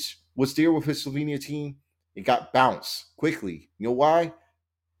Doncic was there with his Slovenia team and got bounced quickly. You know why?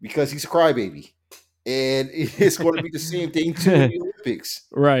 Because he's a crybaby. And it's going to be the same thing to the Olympics.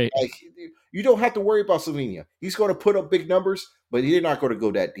 Right. Like you don't have to worry about Slovenia. He's going to put up big numbers, but he's not going to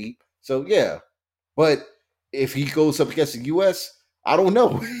go that deep. So yeah. But if he goes up against the US, I don't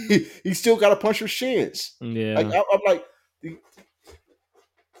know. He still got a puncher's chance. Yeah. Like I'm like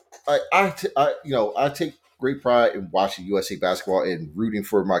I take great pride in watching USA basketball and rooting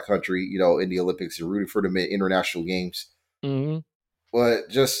for my country, in the Olympics and rooting for them in international games. Mm-hmm. But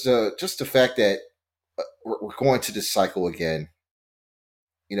just the fact that we're going to this cycle again.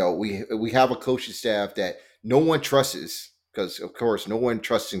 We have a coaching staff that no one trusts because, of course, no one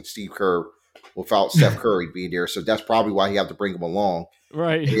trusts in Steve Kerr without Steph Curry being there. So that's probably why you have to bring him along.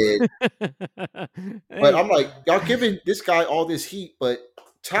 Right. But I'm like, y'all giving this guy all this heat, but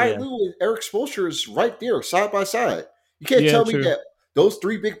Ty Lue and Eric Spoelstra is right there, side by side. You can't tell me that those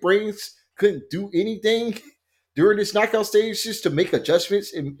three big brains couldn't do anything during this knockout stage just to make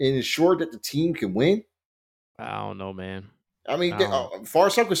adjustments and ensure that the team can win. I don't know, man. I mean, as far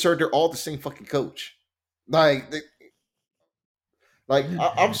as I'm concerned, they're all the same fucking coach. I'm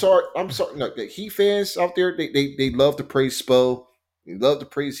sorry. No, the Heat fans out there, they love to praise Spo. They love to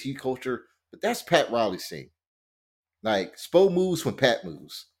praise Heat culture, but that's Pat Riley's thing. Like Spo moves when Pat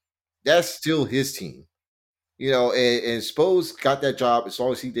moves. That's still his team. And Spo's got that job as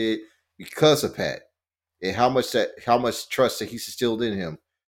long as he did because of Pat and how much trust that he's instilled in him.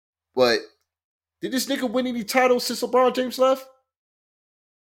 But did this nigga win any titles since LeBron James left?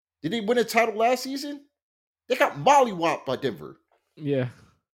 Did he win a title last season? They got mollywopped by Denver. Yeah,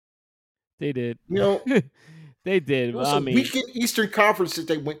 they did. They did. It was a weekend Eastern Conference that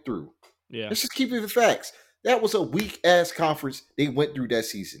they went through. Yeah, let's just keep it the facts. That was a weak ass conference they went through that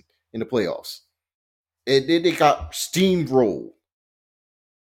season in the playoffs, and then they got steamrolled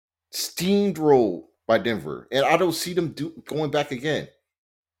by Denver, and I don't see them going back again.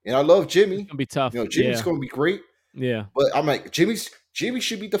 And I love Jimmy. It's gonna be tough. Jimmy's gonna be great. Yeah, but I'm like Jimmy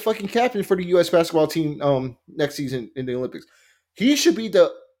should be the fucking captain for the U.S. basketball team next season in the Olympics. He should be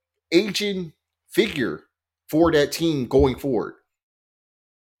the agent figure for that team going forward.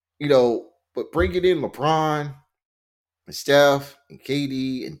 But bringing in LeBron and Steph and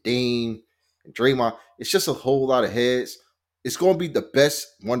KD and Dame and Draymond, it's just a whole lot of heads. It's going to be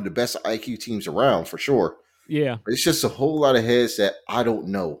one of the best IQ teams around for sure. Yeah. But it's just a whole lot of heads that I don't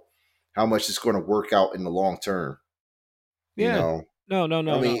know how much it's going to work out in the long term. Yeah. No.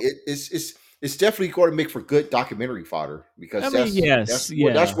 I mean, it's definitely going to make for good documentary fodder because that's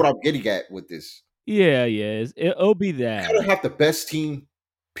what I'm getting at with this. Yeah. It'll be that. You gotta have the best team,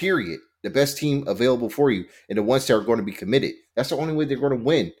 period. The best team available for you, and the ones that are going to be committed. That's the only way they're going to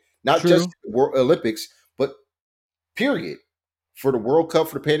win. Not just the World Olympics, but period. For the World Cup,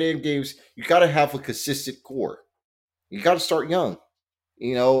 for the Pan Am Games, you got to have a consistent core. You got to start young,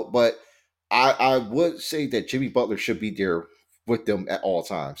 But I would say that Jimmy Butler should be there with them at all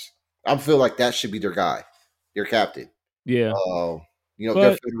times. I feel like that should be their guy, their captain. Yeah.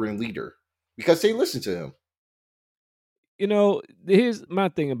 Their veteran leader because they listen to him. Here's my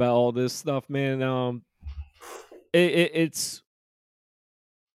thing about all this stuff, man. it's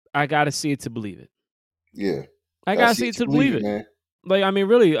I gotta see it to believe it. Yeah, I I gotta see see it it to to believe believe it, it. man. Like, I mean,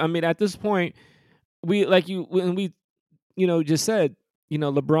 really, I mean, at this point, we like you when we just said,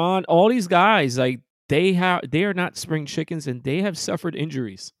 LeBron, all these guys, like they are not spring chickens, and they have suffered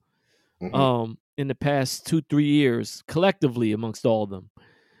injuries Hmm. in the past 2-3 years collectively amongst all of them.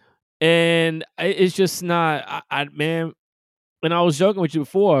 And it's just not man, and I was joking with you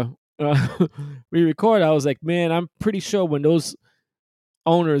before we recorded. I was like, man, I'm pretty sure when those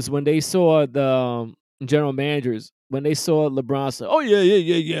owners, when they saw the general managers, when they saw LeBron say, "Oh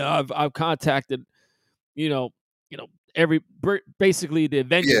yeah, I've contacted, you know, you know, basically the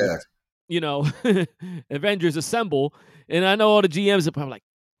Avengers, Yeah, you know, Avengers assemble," and I know all the GMs are probably like,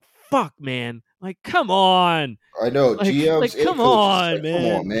 "Fuck, man, like, come on, I know GMs like, and come coaches. It's on, like, come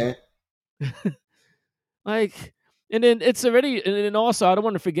on, man." man. Like, and then it's already, and then also I don't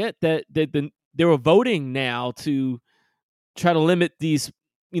want to forget that they were voting now to try to limit these,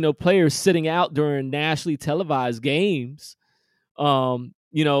 players sitting out during nationally televised games. And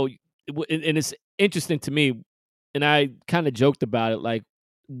it's interesting to me, and I kind of joked about it, like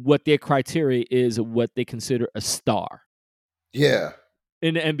what their criteria is of what they consider a star Yeah,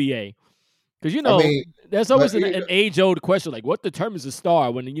 in the NBA. Because I mean, there's but always an age old question, like what determines a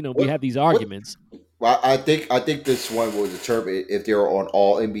star when we what have these what? arguments. Well, I think this one will determine if they're on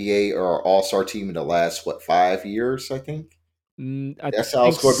All NBA or All Star team in the last 5 years. I think I that's how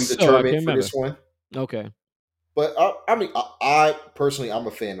think it's going to be so. I determined can't for remember. this one. Okay. But I mean, I personally, I'm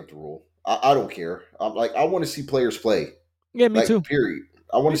a fan of the rule. I don't care. I'm like, I want to see players play. Yeah, me Like, too. period.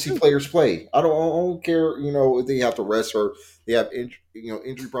 I want Me to see too. players play. I don't care. If they have to rest or they have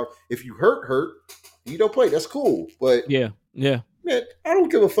injury problems. If you hurt, you don't play. That's cool. But Yeah. Yeah. man, I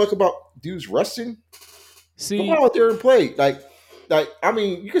don't give a fuck about dudes resting. Go See, out there and play. Like I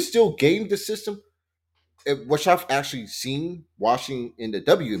mean, you can still game the system, which I've actually seen watching in the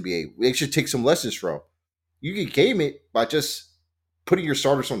WNBA. They should take some lessons from. You can game it by just putting your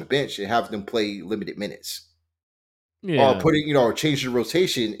starters on the bench and have them play limited minutes, or yeah. putting or change the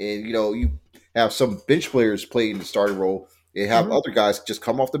rotation, and you have some bench players play in the starting role and have Mhm. other guys just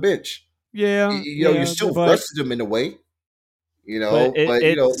come off the bench. Yeah. You're Yeah. still But resting them in a way, but but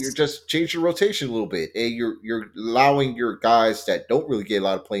you're it's just changing the rotation a little bit, and you're allowing your guys that don't really get a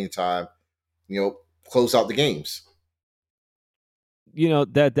lot of playing time, close out the games.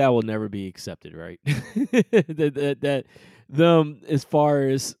 that will never be accepted, right? that them, as far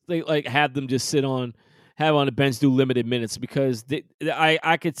as they like have them just have on the bench, do limited minutes, because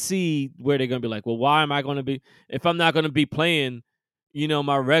I could see where they're gonna be like, well, why am I gonna be, if I'm not gonna be playing,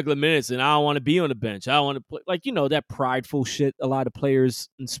 my regular minutes, and I don't want to be on the bench. I want to play, like, that prideful shit a lot of players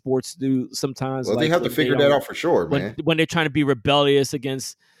in sports do sometimes, Well, they like have to when they figure that don't, out for sure, man. when they're trying to be rebellious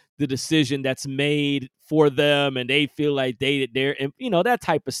against the decision that's made for them, and they feel like they're that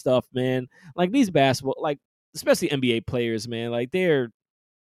type of stuff, man. Like these basketball, like especially NBA players, man, like they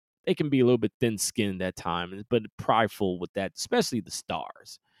can be a little bit thin skinned at times, but prideful with that, especially the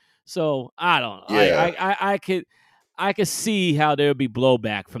stars. So I don't know. Yeah. I could see how there'll be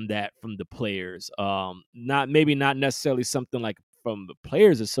blowback from that from the players. Not necessarily something like from the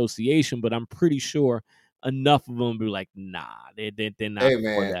Players Association, but I'm pretty sure enough of them will be like, nah, they're not Hey, for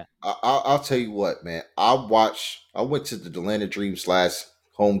man, that. I'll tell you what, man. I went to the Atlanta Dreams last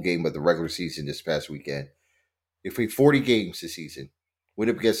home game of the regular season this past weekend. They played 40 games this season. Went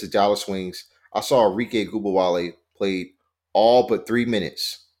up against the Dallas Wings. I saw Enrique Gubawale played all but 3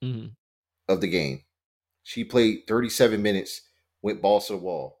 minutes Mhm. of the game. She played 37 minutes, went balls to the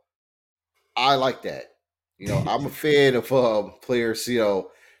wall. I like that. I'm a fan of players,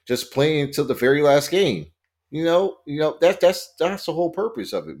 just playing till the very last game. That's the whole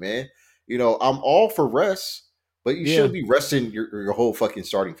purpose of it, man. I'm all for rest, but you Yeah. shouldn't be resting your whole fucking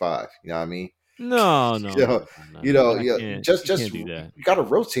starting five. You know what I mean? No, you no, no, know, no, no, no. I yeah, can't. You just can't do you that. got to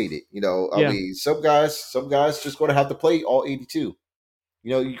rotate it. I Yeah. mean, some guys just going to have to play all 82.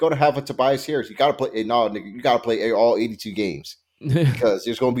 You're going to have a Tobias Harris. You got to play. No, nigga, you got to play all 82 games because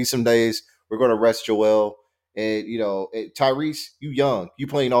there's going to be some days we're going to rest Joel and Tyrese. You young, you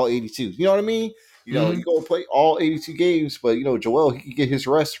playing all 82. You know what I mean? You Mhm. go play all 82 games, but Joel, he can get his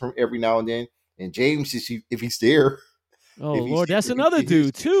rest from every now and then. And James, if he's there, Oh if he's Lord, that's another if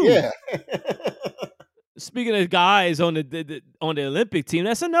he's dude too. yeah. Speaking of guys on on the Olympic team,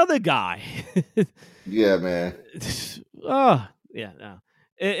 that's another guy. Yeah, man. Oh yeah, no.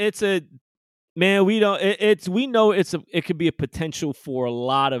 It's a man. We don't. We know it could be a potential for a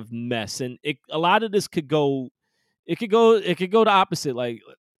lot of mess, and a lot of this could go. It could go the opposite. Like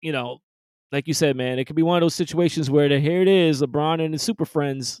you know, like you said, man, it could be one of those situations where here it is, LeBron and his super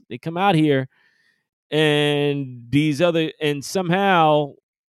friends. They come out here, and somehow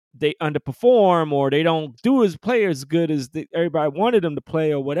they underperform, or they don't play as good as everybody wanted them to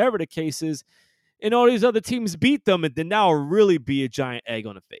play, or whatever the case is, and all these other teams beat them, and then now will really be a giant egg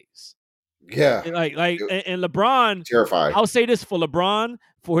on the face. Yeah, And and LeBron, terrified. I'll say this for LeBron,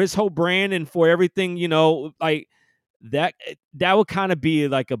 for his whole brand and for everything, that would kind of be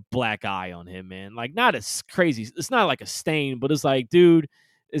like a black eye on him, man. Like, not as crazy. It's not like a stain, but it's like, dude,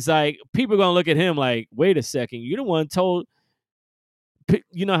 it's like people are gonna look at him like, wait a second, you the one told.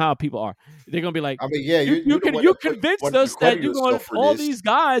 You know how people are. They're gonna be like, I mean, yeah, you convinced want to us that credit you're going yourself for all this. these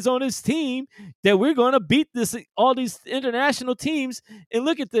guys on this team, that we're gonna beat all these international teams, and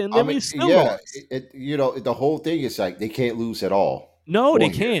look at them. I Then mean, we still yeah, lost. the whole thing is like they can't lose at all No, they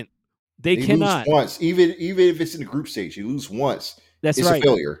on here. can't. They They lose cannot. once, even if it's in the group stage, you lose once. That's It's right. a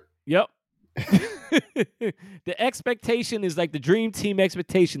failure. Yep. The expectation is like the dream team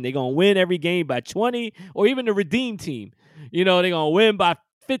expectation. They're gonna win every game by 20, or even the redeem team. They're gonna win by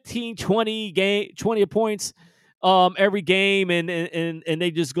 15, 20 points every game, and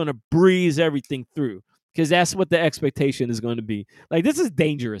they just gonna breeze everything through, because that's what the expectation is going to be. Like, this is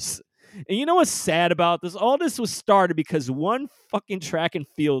dangerous. And you know what's sad about this? All this was started because one fucking track and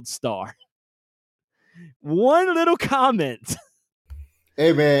field star, one little comment.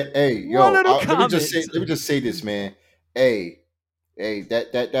 Hey man, hey One yo, little let me comment. just say this, man. Hey,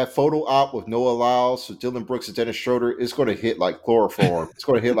 that photo op with Noah Lyles, with Dylan Brooks and Dennis Schroeder, it's going to hit like chloroform. It's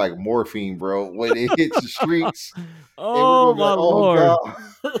going to hit like morphine, bro. When it hits the streets, and we're Oh going to be my like, oh Lord.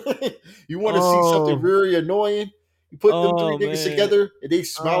 god, you want to see something Oh, very annoying? You put them three oh niggas man. together, and they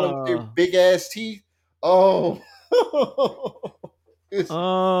smiling with their Uh, big ass teeth. Oh, it's,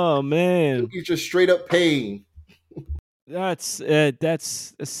 oh man. it's just straight up pain. That's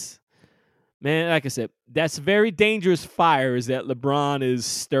man, like I said, that's very dangerous fires that LeBron is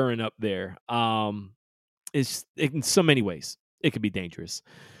stirring up there. It's in so many ways it could be dangerous.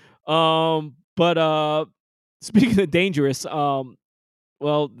 But speaking of dangerous,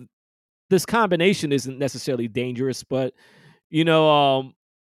 well, this combination isn't necessarily dangerous, but you know,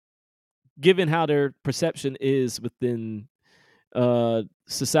 given how their perception is within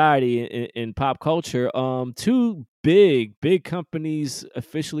society and pop culture, two big companies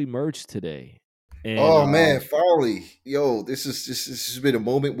officially merged today. And Oh man, finally, yo, this has been a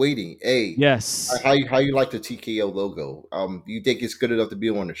moment waiting. Hey, yes. how you like the TKO logo? Do you think it's good enough to be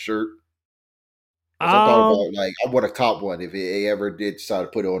on a shirt? Because I thought um about like I want to cop one if it ever did decide to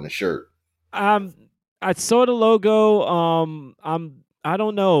put it on a shirt. um I saw the logo. I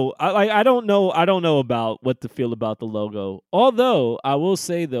don't know. I don't know about what to feel about the logo. Although I will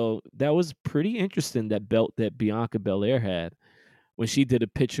say, though, that was pretty interesting, that belt that Bianca Belair had when she did a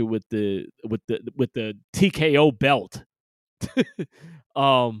picture with the TKO belt.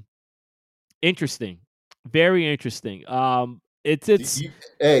 um Interesting. Very interesting. Do It's you,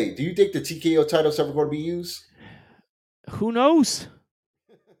 hey, do you think the TKO title's ever going to be used? Who knows?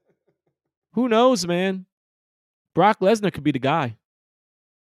 Who knows, man? Brock Lesnar could be the guy.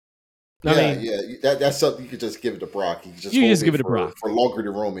 I Yeah, mean, yeah, that's something you could just give it to Brock. You could just you hold just give it it to Brock. for longer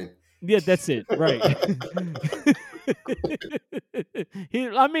than Roman. Yeah, that's it. Right.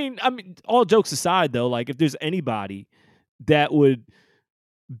 I mean, all jokes aside, though, like, if there's anybody that would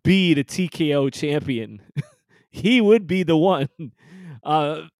be the TKO champion, he would be the one.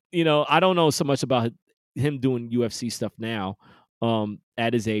 I don't know so much about him doing UFC stuff now,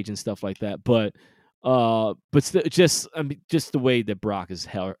 at his age and stuff like that, just, I mean, just the way that Brock is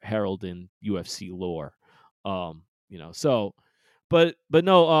heralded in UFC lore, so, but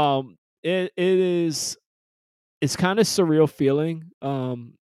no, it's kind of surreal feeling,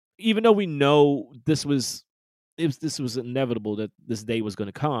 even though we know this was inevitable that this day was going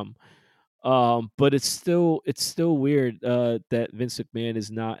to come. But it's still weird that Vince McMahon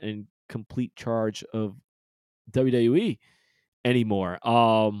is not in complete charge of WWE anymore.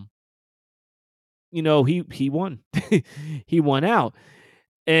 He won. He won out,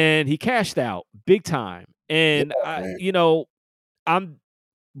 and he cashed out big time. Yeah, And man. I'm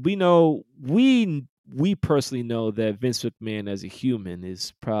we know we personally know that Vince McMahon as a human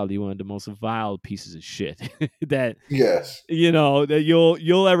is probably one of the most vile pieces of shit that Yes. that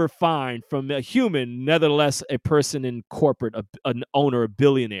you'll ever find from a human, nevertheless a person in corporate, an owner, a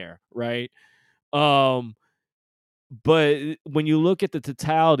billionaire, right? um but when you look at the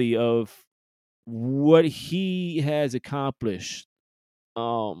totality of what he has accomplished,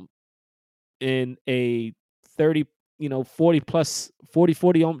 um in a 30, 40 plus 40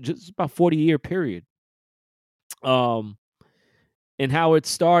 just about 40-year period, um and how it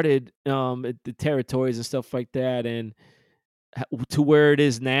started, at the territories and stuff like that, and to where it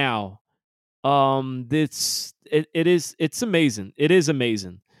is now. It's amazing. It is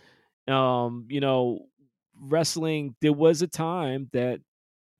amazing. You know, wrestling, there was a time that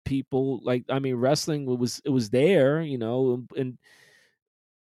people like, I mean, wrestling was there, you know, and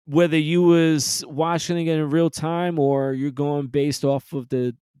whether you was watching it in real time or you're going based off of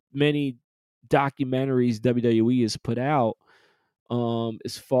the many documentaries WWE has put out,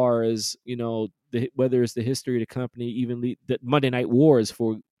 as far as, you know, whether it's the history of the company, even the Monday Night Wars,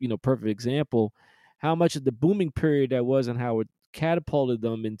 for, you know, perfect example, how much of the booming period that was and how it catapulted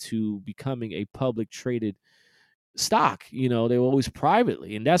them into becoming a public traded stock. You know, they were always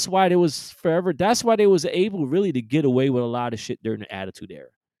privately, and that's why there was forever. That's why they was able really to get away with a lot of shit during the Attitude Era.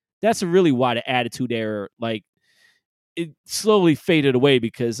 That's really why the Attitude Era, like, it slowly faded away,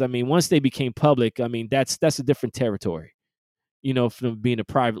 because I mean, once they became public, I mean, that's a different territory, you know, from being a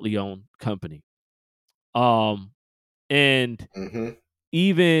privately owned company. Um, and Mm-hmm.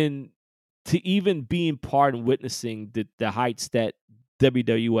 even even being part and witnessing the heights that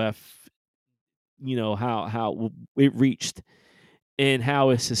WWF, you know, how it reached and how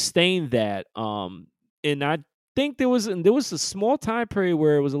it sustained that. And I think there was a small time period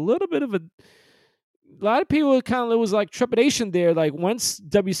where it was a little bit of a lot of people kind of, it was like trepidation there. Like once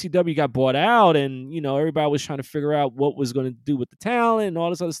WCW got bought out, and you know, everybody was trying to figure out what was going to do with the talent and all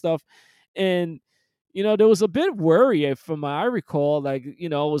this other stuff, and you know, there was a bit of worry, from what I recall. Like, you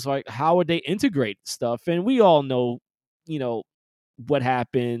know, it was like, how would they integrate stuff? And we all know, you know, what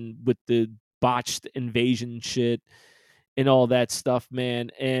happened with the botched invasion shit and all that stuff, man.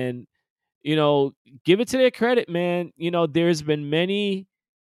 And you know, give it to their credit, man. You know, there's been many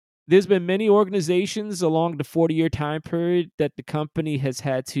organizations along the 40-year time period that the company has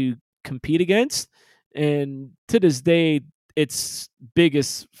had to compete against, and to this day, its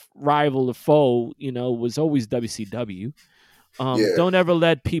biggest rival or foe, you know, was always WCW. Yeah, Don't ever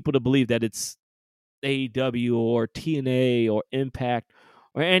let people to believe that it's AEW or TNA or Impact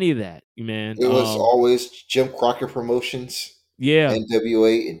or any of that, man. it was always Jim Crockett Promotions, Yeah,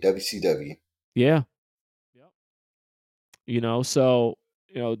 NWA, and WCW. yeah. Yep. You know, so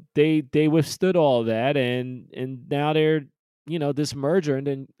you know, they withstood all that, and now they're, you know, this merger. And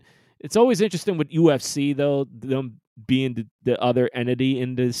then it's always interesting with UFC, though, them being the other entity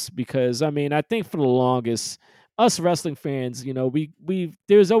in this, because I mean, I think for the longest, us wrestling fans, you know, we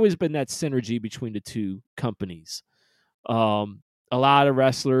there's always been that synergy between the two companies. um a lot of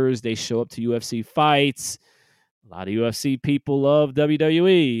wrestlers, they show up to UFC fights. A lot of UFC people love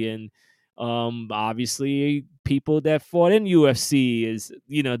WWE, and obviously people that fought in UFC, is,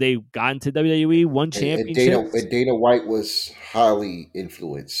 you know, they got into WWE, won championships. And Dana White was highly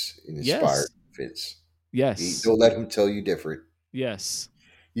influenced and inspired Yes, Vince. yes, Don't let him tell you different. yes,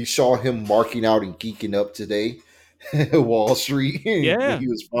 You saw him marking out and geeking up today at Wall Street when yeah. he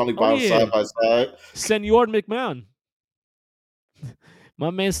was finally Oh bounced yeah, side by side. Senor McMahon, my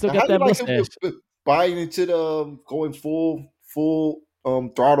man still Now, got how do you that like him mustache. buying into the going full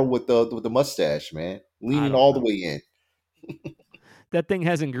throttle with the mustache, man, I leaning don't all the know. way in. That thing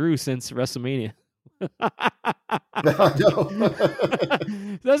hasn't grew since WrestleMania. I know.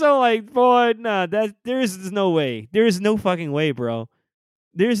 That's all, like, boy, nah, that there is no way. There is no fucking way, bro.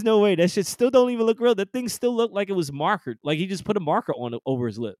 There's no way. That shit still don't even look real. That thing still looked like it was markered. Like he just put a marker on it over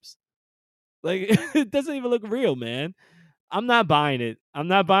his lips. Like it doesn't even look real, man. I'm not buying it. I'm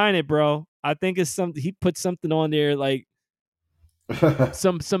not buying it, bro. I think it's something he put something on there, like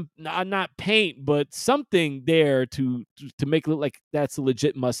some not paint, but something there to make it look like that's a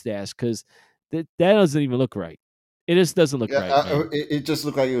legit mustache, because that doesn't even look right. It just doesn't look Yeah, right, man. it just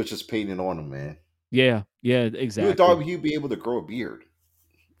looked like it was just painted on him, man. Yeah, yeah, You would thought exactly. he'd be able to grow a beard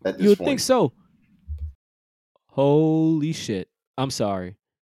at You this would think point. so. Holy shit. I'm sorry.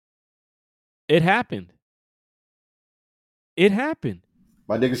 It happened. It happened.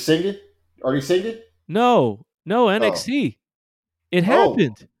 My nigga singing? Are they singing? No, no, Oh, NXT. It oh,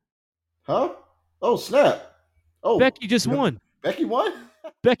 happened. huh? Oh, snap! Oh, Becky just won. Becky won?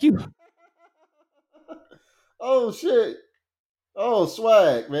 Becky. Oh shit! Oh,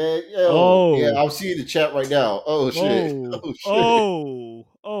 swag, man. Yo, yeah, Oh, I'm seeing the chat right now. Oh shit! oh, Oh shit! oh,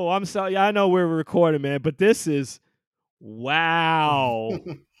 oh. I'm sorry. Yeah, I know we're recording, man, but this is, wow,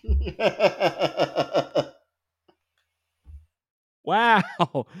 wow.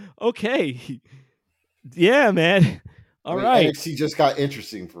 Okay, yeah, man. I All mean, right. NXT just got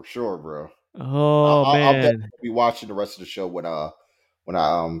interesting for sure, bro. Oh I'll definitely man. be watching the rest of the show when I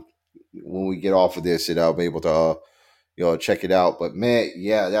when we get off of this, and I'll be able to check it out. But man,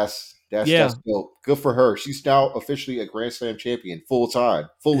 yeah, that's Yeah, dope. Good for her. She's now officially a Grand Slam champion, full time,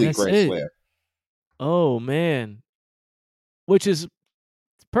 fully that's Grand it. Slam. Oh man. Which is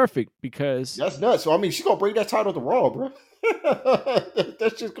perfect because That's nuts. So I mean, she's gonna bring that title to Raw, bro.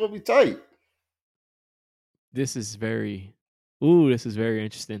 That's just gonna be tight. this is very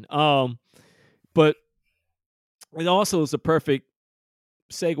interesting. But it also is a perfect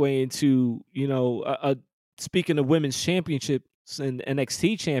segue into speaking of women's championships and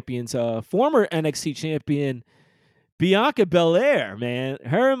NXT champions, former NXT champion Bianca Belair, man,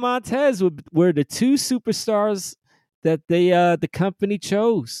 her and Montez were the two superstars that the company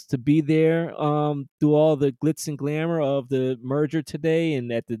chose to be there through all the glitz and glamour of the merger today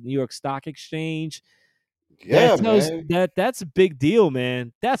and at the New York Stock Exchange. Yeah, man. That's a big deal,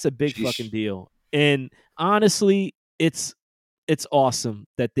 man. That's a big fucking She's. deal. And honestly, it's awesome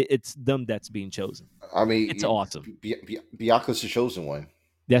that it's them that's being chosen. I It's mean, awesome. Bianca's the chosen one.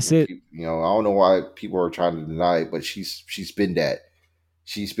 That's it. I don't know why people are trying to deny it, but she's been that.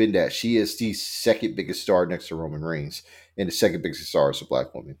 She's been that. She is the second biggest star next to Roman Reigns, and the second biggest star is a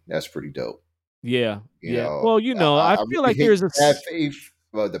black woman. That's pretty dope. Yeah, You yeah. know, Well, I I feel really like hate there's a bad faith.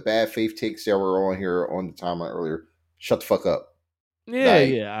 The bad faith takes that were on here on the timeline earlier. Shut the fuck up. yeah, Like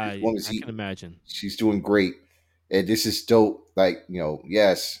yeah. this woman's I can eating. imagine. She's doing great, and this is dope. Like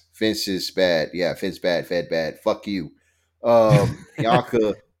yes, Vince is bad. Yeah, Vince bad, Fed bad. Fuck you.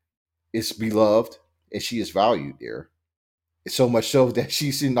 Bianca is beloved, and she is valued there. So much so that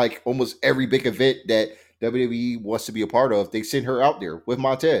she's in like almost every big event that WWE wants to be a part of. They send her out there with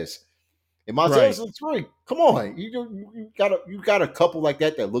Montez. And Right. Montez looks great. Come on, you got a couple like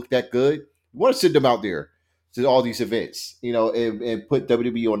that look that good. You want to send them out there to all these events, and put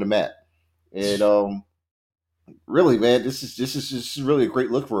WWE on the map. And really, man, this is really a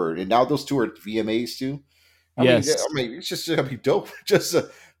great look for her. And now those two are VMAs too. Yes. It's just gonna be dope. Just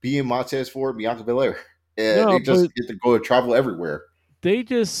being Montez for Bianca Belair, and No, they just but get to go and travel everywhere. they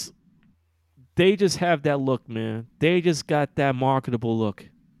just they just have that look, man. They just got that marketable look.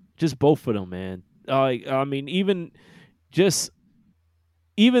 Just both of them, man. I mean, just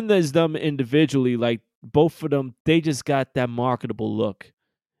even as them individually, like both of them, they just got that marketable look.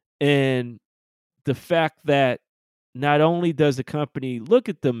 And the fact that not only does the company look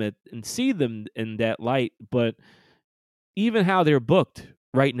at them and see them in that light, but even how they're booked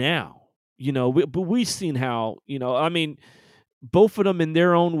right now. But we've seen how, I mean, both of them in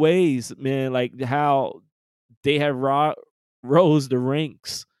their own ways, man, like how they have rose the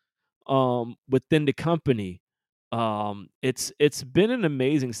ranks within the company. It's been an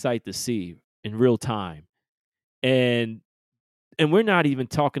amazing sight to see in real time. And we're not even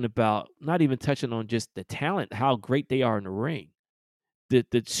touching on just the talent, how great they are in the ring,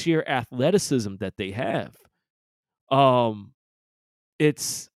 the sheer athleticism that they have. Um,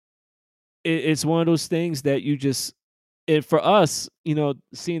 it's it's one of those things that you just and for us,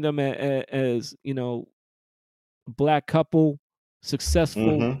 seeing them as black couple, successful,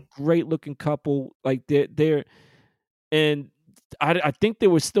 Mm-hmm. great looking couple, like they're and I think they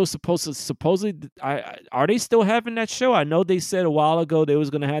were still supposedly are they still having that show? I know they said a while ago they was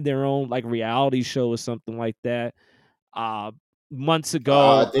gonna have their own like reality show or something like that. Uh Months I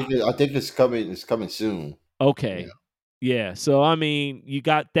ago. think I think it's coming. It's coming soon. Yeah. Okay. Yeah. So I mean, you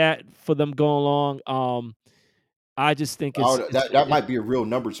got that for them going along. I just think That might be a real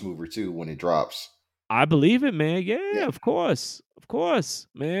numbers mover too when it drops. I believe it, man. Yeah. Yeah, of course,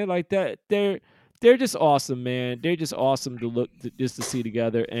 man. Like that, they're just awesome, man. They're just awesome to just to see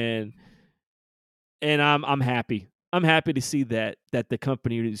together, and I'm happy. I'm happy to see that the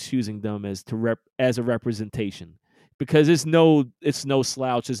company is choosing them as a representation because it's no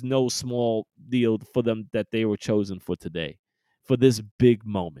slouch, it's no small deal for them that they were chosen for today, for this big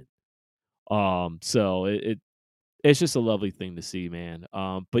moment. So it's just a lovely thing to see, man.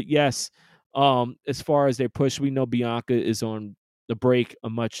 But yes, as far as their push, we know Bianca is on the break, a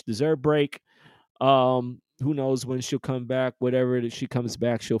much deserved break. Who knows when she'll come back? Whatever she comes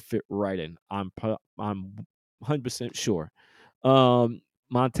back, she'll fit right in. I'm 100% sure.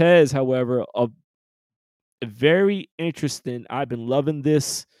 Montez, however, a very interesting. I've been loving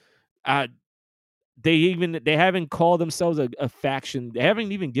this. I they haven't called themselves a faction. They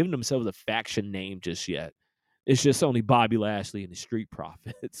haven't even given themselves a faction name just yet. It's just only Bobby Lashley and the Street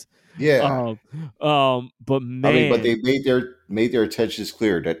Profits. Yeah. Um, but But they man, made their intentions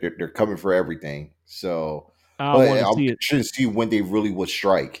clear that they're coming for everything. So, I but want to I'm see it. interested to see when they really would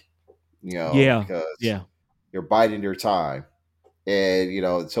strike. Yeah, Because yeah. they're biding their time,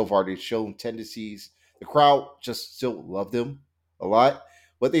 and so far they've shown tendencies. The crowd just still love them a lot,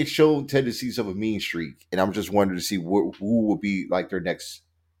 but they've shown tendencies of a mean streak, and I'm just wondering to see who will be like their next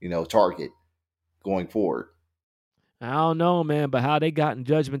target going forward. I don't know, man, but how they got in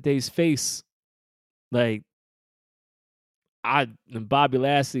Judgment Day's face, like and Bobby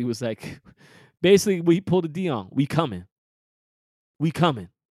Lashley was like, basically, we pulled a Dion. We coming. We coming.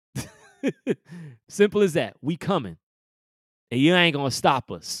 Simple as that. We coming. And you ain't gonna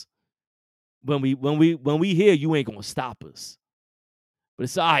stop us. When we here, you ain't gonna stop us. But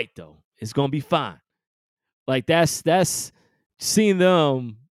it's all right though. It's gonna be fine. Like that's seeing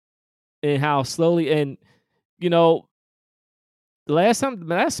them and how slowly, and you know, the last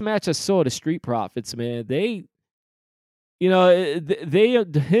match I saw the Street Profits, man, they, you know, they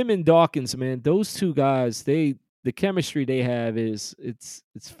him and Dawkins, man, those two guys, the chemistry they have is it's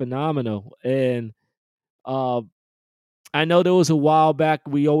phenomenal. And uh I know there was a while back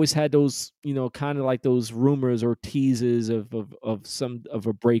we always had those, you know, kind of like those rumors or teases of some of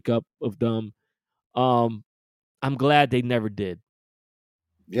a breakup of them. Um I'm glad they never did.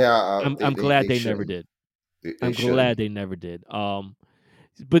 Yeah, I'm glad they they never shouldn't. did. They I'm shouldn't. glad they never did.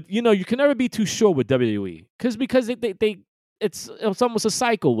 But you know, you can never be too sure with WWE because they it's almost a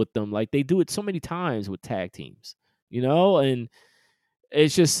cycle with them. Like they do it so many times with tag teams, you know, and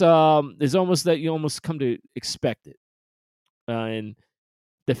it's just it's almost that you almost come to expect it. And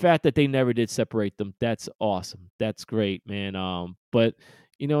the fact that they never did separate them, that's awesome. That's great, man. But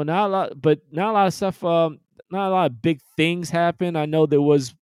you know, not a lot of stuff. Not a lot of big things happen. I know there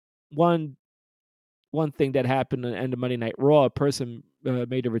was one one thing that happened at the end of Monday Night Raw. A person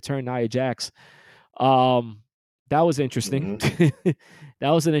made a return, Nia Jax. Um, that was interesting. Hmm. That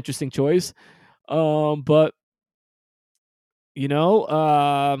was an interesting choice. But you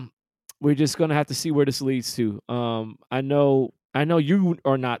know, we're just gonna have to see where this leads to. I know you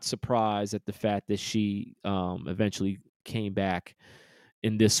are not surprised at the fact that she eventually came back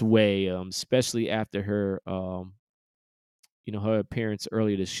in this way, especially after her you know, her appearance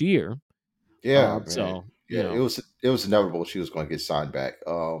earlier this year. Yeah, man. So you Yeah, know, it was inevitable she was going to get signed back.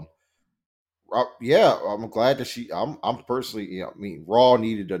 Yeah, I'm glad that I'm personally, you know, I mean, Raw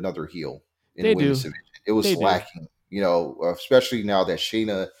needed another heel in the they women's do, division. It was they do. lacking, you know, especially now that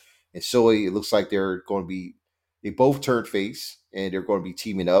Shayna and Soy, it looks like they're going to be, they both turned face and they're going to be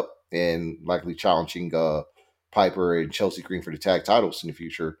teaming up and likely challenging Piper and Chelsea Green for the tag titles in the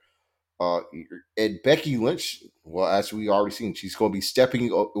future. Uh, and Becky Lynch, well, as we already seen, she's going to be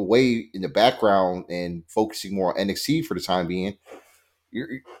stepping away in the background and focusing more on NXT for the time being. You're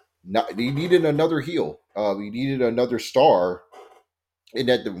not, you needed another heel. You needed another star in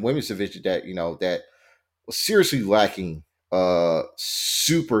that the women's division that, you know, that was seriously lacking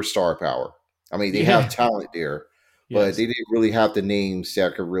superstar power. I mean, they have Yeah. talent there, but Yes. they didn't really have the names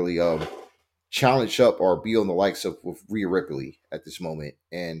that could really challenge up or be on the likes of with Rhea Ripley at this moment.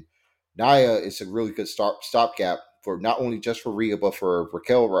 And Nia is a really good stopgap for not only just for Rhea, but for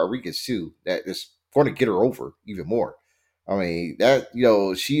Raquel Rodriguez too. That is going to get her over even more. I mean, that, you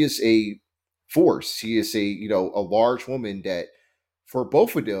know, she is a force. She is a, you know, a large woman that for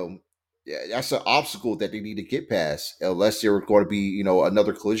both of them, yeah, that's an obstacle that they need to get past unless there were going to be, you know,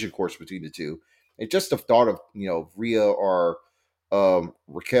 another collision course between the two. And just the thought of, you know, Rhea or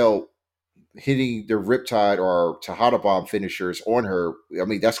Raquel hitting the Riptide or Tejada Bomb finishers on her, I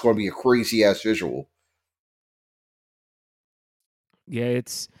mean, that's going to be a crazy ass visual. Yeah,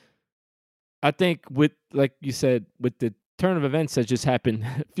 it's I think with like you said, with the turn of events that just happened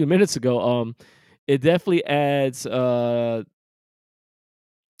a few minutes ago, it definitely adds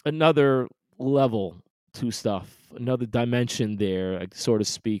another level to stuff, another dimension there, like, so to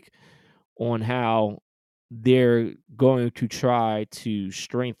speak, on how they're going to try to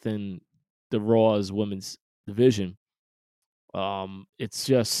strengthen the Raw's women's division. It's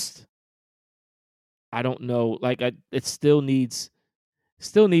just I don't know, like it still needs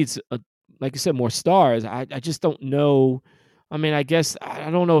a, like you said, more stars. I just don't know. I mean, I guess I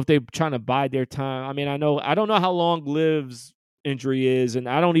don't know if they're trying to bide their time. I mean, I don't know how long Liv's injury is, and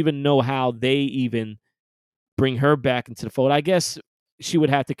I don't even know how they even bring her back into the fold. I guess she would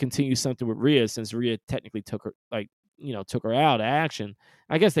have to continue something with Rhea since Rhea technically took her, like, you know, took her out of action.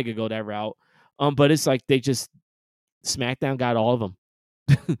 I guess they could go that route. But it's like they just SmackDown got all of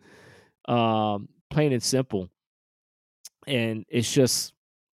them. Plain and simple. And it's just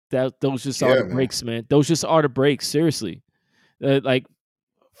that those just are Yeah, the man. breaks, man. Those just are the breaks, seriously. Like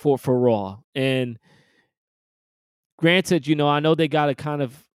for Raw. And granted, you know, I know they got to kind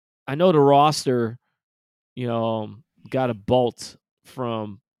of, I know the roster, you know, got a bolt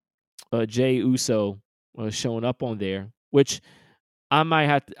from Jay Uso showing up on there, which I might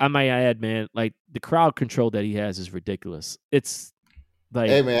add, man, like the crowd control that he has is ridiculous. It's like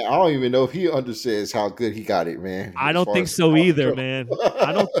Hey, man, I don't even know if he understands how good he got it, man, I as don't far think as so crowd either, control. man.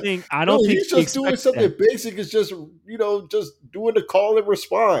 I don't Dude, think he's he just doing expected that. something basic. It's just, you know, just doing the call and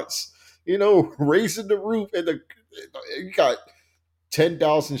response. raising the roof, and you got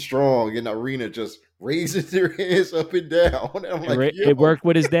 10,000 strong in the arena just raising their hands up and down. And I'm like, yo, It worked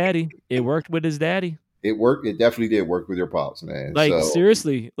with his daddy. It worked with his daddy. it worked. It definitely did work with your pops, man. Like So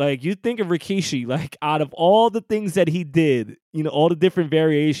seriously, like you think of Rikishi, like out of all the things that he did, all the different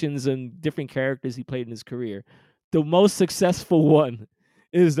variations and different characters he played in his career, the most successful one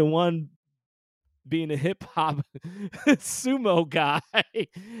is the one being a hip hop sumo guy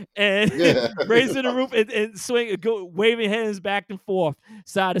and yeah, raising the roof and swing, waving hands back and forth,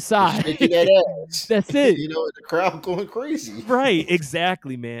 side to side. shaking that ass, That's it. the crowd going crazy. Right,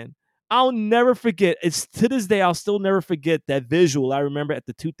 exactly, man. I'll never forget. It's to this day, I'll still never forget that visual. I remember at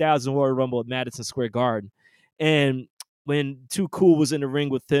the 2000 Royal Rumble at Madison Square Garden, and when Too Cool was in the ring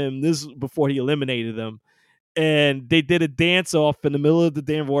with him, this was before he eliminated them, and they did a dance off in the middle of the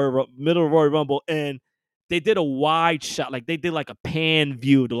damn Royal Rumble, and they did a wide shot, like they did like a pan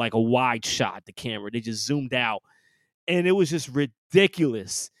view to like a wide shot. The camera, they just zoomed out, and it was just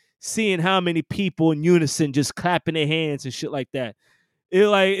ridiculous seeing how many people in unison just clapping their hands and shit like that.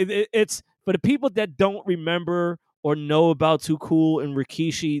 It's for the people that don't remember or know about Too Cool and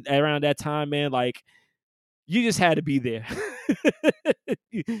Rikishi around that time, man. Like you just had to be there.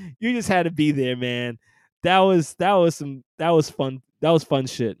 You just had to be there, man. That was fun. That was fun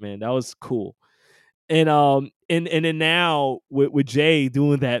shit, man. That was cool. And then now with Jay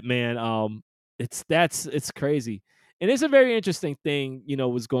doing that, man, it's crazy. And it's a very interesting thing,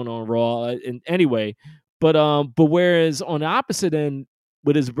 what's going on Raw. And anyway, but whereas on the opposite end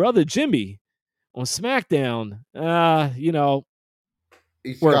with his brother Jimmy on SmackDown,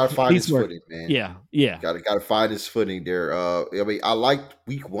 He's got to find his work. footing, man. Yeah. Got to find his footing there. I mean, I liked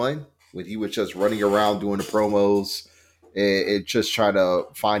week 1 when he was just running around doing the promos and just trying to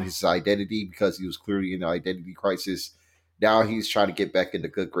find his identity because he was clearly in an identity crisis. Now he's trying to get back into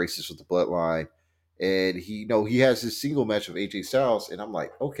good graces with the bloodline. And he has his single match with AJ Styles. And I'm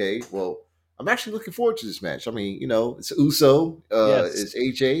like, okay, well, I'm actually looking forward to this match. I mean, it's Uso, Yes. it's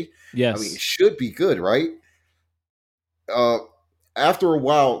AJ. Yes. I mean, it should be good, right? After a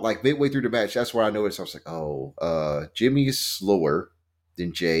while, like midway through the match, that's where I noticed. I was like, oh, Jimmy is slower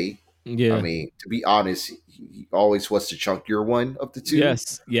than Jay. Yeah. I mean, to be honest, he always was the chunkier one of the two.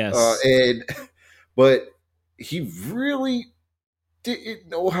 Yes. But he really didn't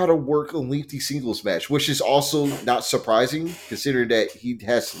know how to work a lengthy singles match, which is also not surprising considering that he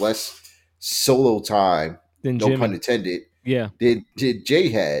has less solo time, than no Jimmy. pun intended, Yeah. did Jay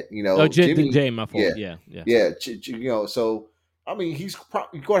had. Jay, my fault. Yeah. So I mean, he's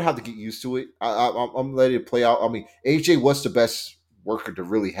probably going to have to get used to it. I'm letting it play out. I mean, AJ was the best worker to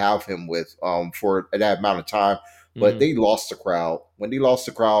really have him with for that amount of time, but they lost the crowd. When they lost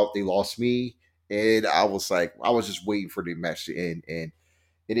the crowd, they lost me, and I was just waiting for the match to end, and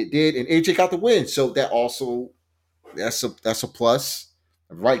it did, and AJ got the win. So that's a plus.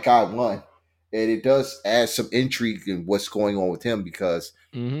 The right guy won, and it does add some intrigue in what's going on with him because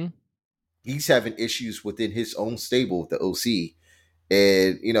he's having issues within his own stable with the OC.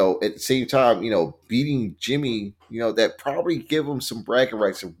 And, at the same time, beating Jimmy, that probably give him some bragging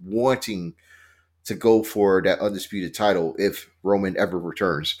rights of wanting to go for that undisputed title if Roman ever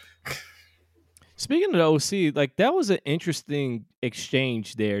returns. Speaking of the OC, like that was an interesting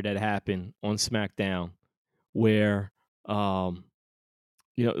exchange there that happened on SmackDown where,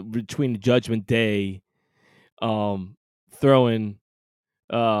 between the Judgment Day, throwing,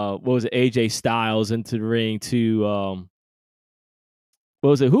 what was it, AJ Styles into the ring to, what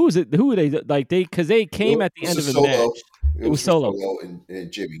was it? Who was it? Who were they? Like because they came at the end of the match. It was Solo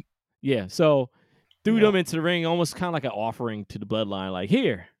and Jimmy. Yeah, so threw them into the ring, almost kind of like an offering to the bloodline. Like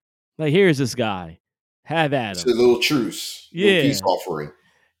here's this guy, have at him. It's a little truce, little peace offering.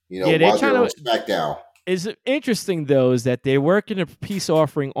 While they're on SmackDown. It's interesting though is that they're working a peace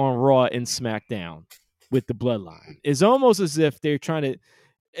offering on Raw and SmackDown with the bloodline. It's almost as if they're trying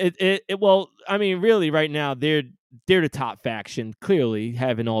to. Well, I mean, really, right now they're the top faction, clearly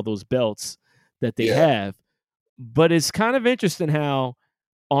having all those belts that they have. But it's kind of interesting how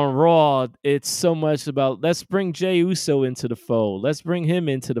on Raw it's so much about let's bring Jey Uso into the fold, let's bring him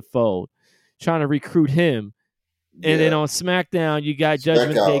into the fold, trying to recruit him. And then on SmackDown, you got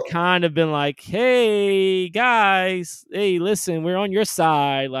Judgment Day kind of been like, "Hey guys, hey, listen, we're on your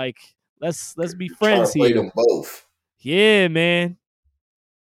side. Like, let's be friends here." Play them both. Yeah, man.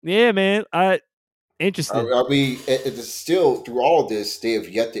 Interesting. I mean, it's still through all of this, they have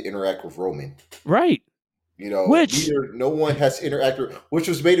yet to interact with Roman. Right. No one has interacted, which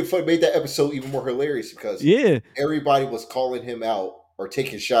made that episode even more hilarious because everybody was calling him out or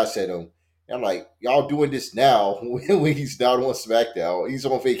taking shots at him. And I'm like, y'all doing this now when he's down on SmackDown. He's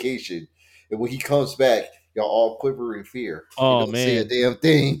on vacation. And when he comes back, y'all all quiver in fear and Oh don't say a man. damn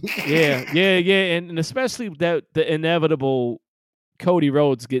thing. Yeah, yeah, yeah. And especially that the inevitable Cody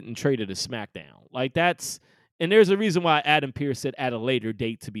Rhodes getting traded to SmackDown. Like that's and there's a reason why Adam Pearce said at a later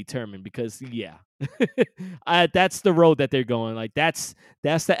date to be determined because yeah. That's the road that they're going. Like that's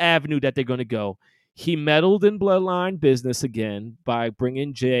the avenue that they're going to go. He meddled in bloodline business again by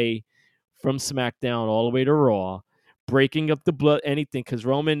bringing Jay from SmackDown all the way to Raw, breaking up the blood anything cuz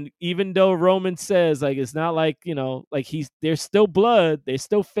Roman even though Roman says like it's not like, like they're still blood, they're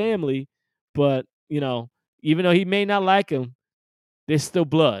still family, but, even though he may not like him, there's still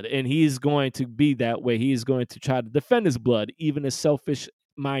blood, and he's going to be that way. He is going to try to defend his blood, even as selfish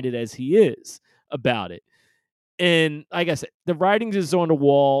minded as he is about it. And like I said, the writing is on the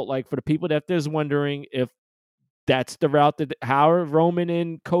wall. Like for the people that there's wondering if that's the route that how are Roman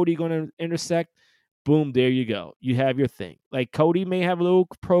and Cody going to intersect, boom, there you go. You have your thing. Like Cody may have a little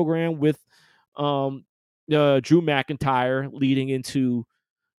program with um Drew McIntyre leading into,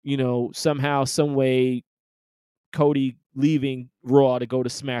 somehow, some way Cody leaving Raw to go to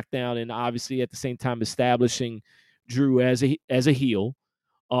SmackDown, and obviously at the same time establishing Drew as a heel.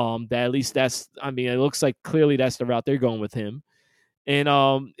 That at least it looks like clearly that's the route they're going with him, and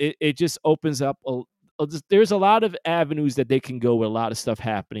it just opens up there's a lot of avenues that they can go with a lot of stuff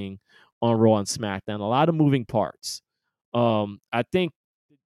happening on Raw and SmackDown, a lot of moving parts. I think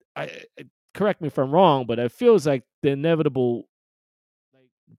correct me if I'm wrong, but it feels like the inevitable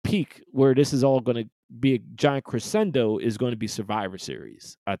peak where this is all going to be a giant crescendo is going to be Survivor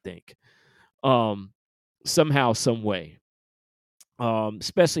Series, I think. Um Somehow, some way.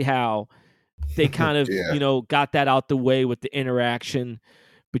 Especially how they kind of, Yeah. got that out the way with the interaction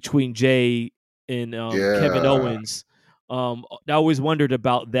between Jay and Kevin Yeah. Owens. I always wondered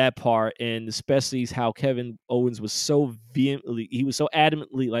about that part, and especially how Kevin Owens was so he was so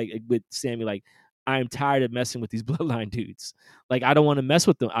adamantly like with Sammy, like, I am tired of messing with these bloodline dudes. Like, I don't want to mess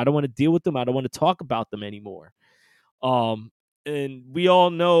with them. I don't want to deal with them. I don't want to talk about them anymore. And we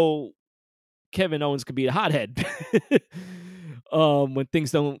all know Kevin Owens could be a hothead when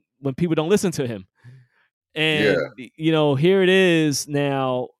people don't listen to him. Yeah. And here it is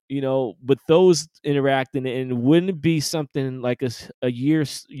now, with those interacting, and wouldn't it be something like a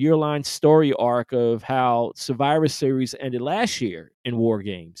year-line story arc of how Survivor Series ended last year in War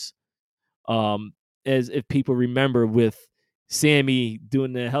Games? As if people remember, with Sammy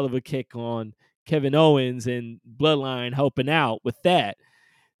doing the hell of a kick on Kevin Owens and Bloodline helping out with that.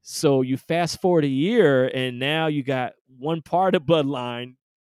 So you fast forward a year, and now you got one part of Bloodline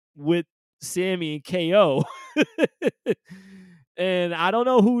with Sammy and KO. And I don't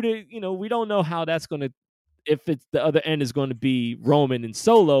know we don't know how that's going to, if it's the other end is going to be Roman and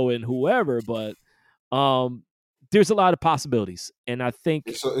Solo and whoever, but there's a lot of possibilities. And I think,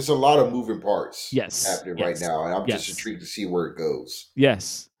 It's a lot of moving parts yes, happening right yes, now, and I'm just yes, intrigued to see where it goes.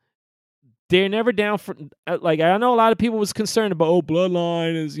 yes. They're never down for, like, I know a lot of people was concerned about,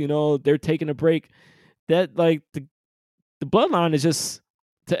 Bloodline is, they're taking a break. That, like, the Bloodline is just,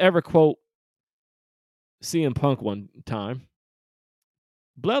 to ever quote CM Punk one time,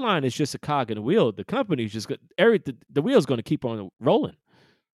 Bloodline is just a cog in the wheel. The company's just the wheel's going to keep on rolling,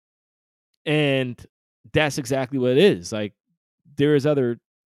 and that's exactly what it is. Like, there is other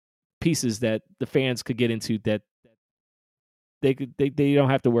pieces that the fans could get into that they don't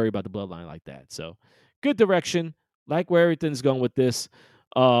have to worry about the Bloodline like that. So, good direction. Like where everything's going with this.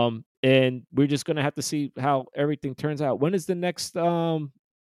 And we're just gonna have to see how everything turns out. When is the next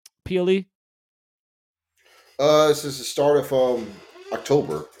PLE? This is the start of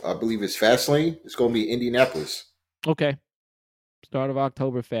October. I believe it's Fastlane. It's going to be Indianapolis. Okay, start of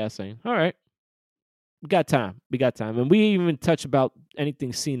October, Fastlane. All right, we got time. We got time, and we even touch about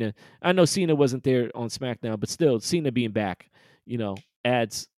anything Cena. I know Cena wasn't there on SmackDown, but still, Cena being back,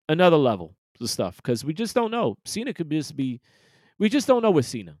 adds another level to stuff, because we just don't know. Cena could just be. We just don't know with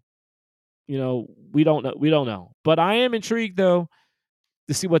Cena. We don't know. We don't know. But I am intrigued though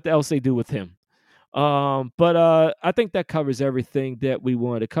to see what else they do with him. But I think that covers everything that we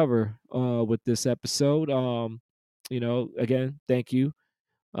wanted to cover with this episode. Again, thank you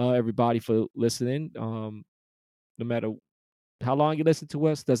everybody for listening. No matter how long you listen to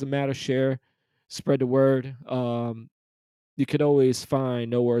us, doesn't matter. Share, spread the word. You could always find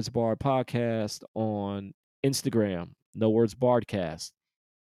No Words Barred podcast on Instagram, No Words Bardcast,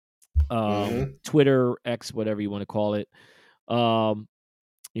 Mm-hmm. Twitter, X, whatever you want to call it. NW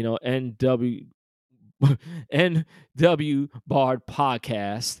NW Bard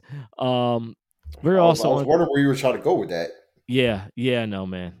podcast. We're I also was on. wondering where you were trying to go with that. Yeah, no,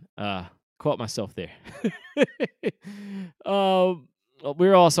 man. caught myself there. um,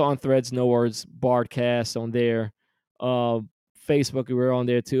 we're also on Threads, No Words Bardcast on there. Facebook, we're on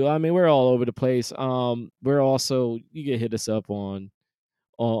there too. I mean, we're all over the place. We're also, you can hit us up on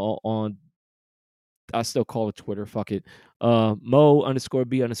I still call it Twitter. Fuck it.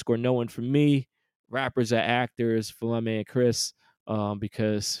 Mo_B_no one for me. Rappers are actors for my man Chris.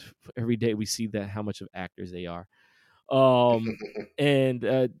 Because every day we see that how much of actors they are.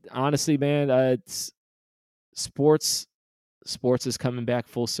 And honestly, man, it's sports. Sports is coming back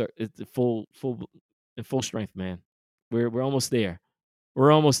in full strength, man. We're almost there.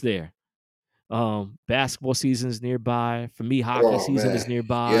 We're almost there. Basketball season is nearby. For me, hockey Oh season is man,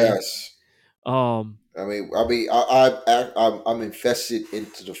 nearby. yes. Um, I'm invested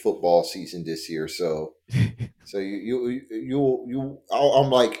into the football season this year, so I'm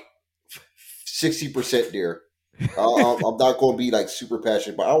like 60% there. I'm not going to be like super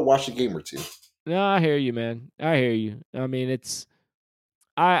passionate, but I'll watch a game or two. no, I hear you, man. I hear you. I mean, it's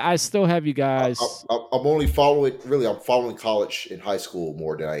I still have you guys. I'm only following, really, I'm following college and high school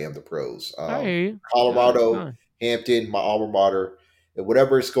more than I am the pros. I hear you. No, it's Colorado, fine. Hampton, my alma mater, and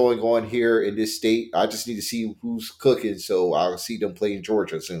whatever is going on here in this state, I just need to see who's cooking, so I'll see them play in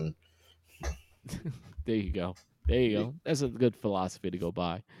Georgia soon. There you go. There you go. That's a good philosophy to go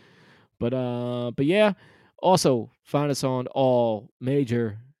by. But yeah. Also, find us on all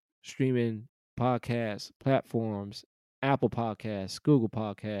major streaming podcast platforms: Apple Podcasts, Google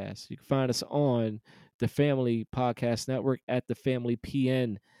Podcasts. You can find us on the Family Podcast Network at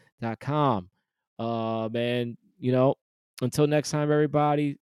thefamilypn.com. Man, until next time,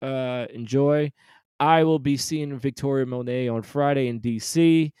 everybody, enjoy. I will be seeing Victoria Monet on Friday in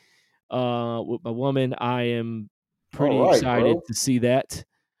DC with my woman. I am All pretty right, excited bro. to see that.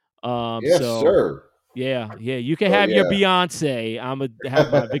 Yes, So sir. yeah, you can Oh have your yeah. Beyonce. I'm gonna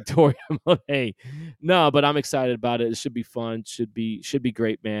have my Victoria Monet. No, but I'm excited about it. It should be fun. Should be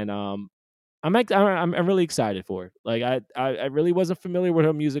great, man. I'm really excited for it. Like I really wasn't familiar with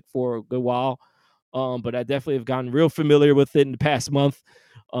her music for a good while. But I definitely have gotten real familiar with it in the past month.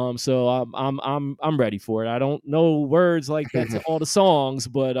 So I'm ready for it. I don't know words like that to all the songs,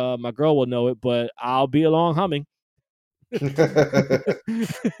 but my girl will know it. But I'll be along humming.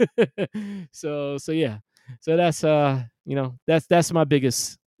 So yeah. So that's that's my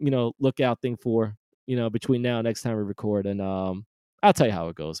biggest lookout thing for between now and next time we record, and I'll tell you how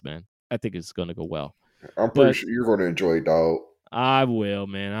it goes, man. I think it's gonna go well. I'm pretty But sure you're going to enjoy it, dog. I will,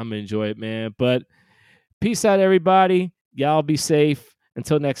 man. I'm gonna enjoy it, man. But peace out, everybody. Y'all be safe.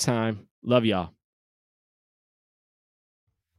 Until next time. Love y'all.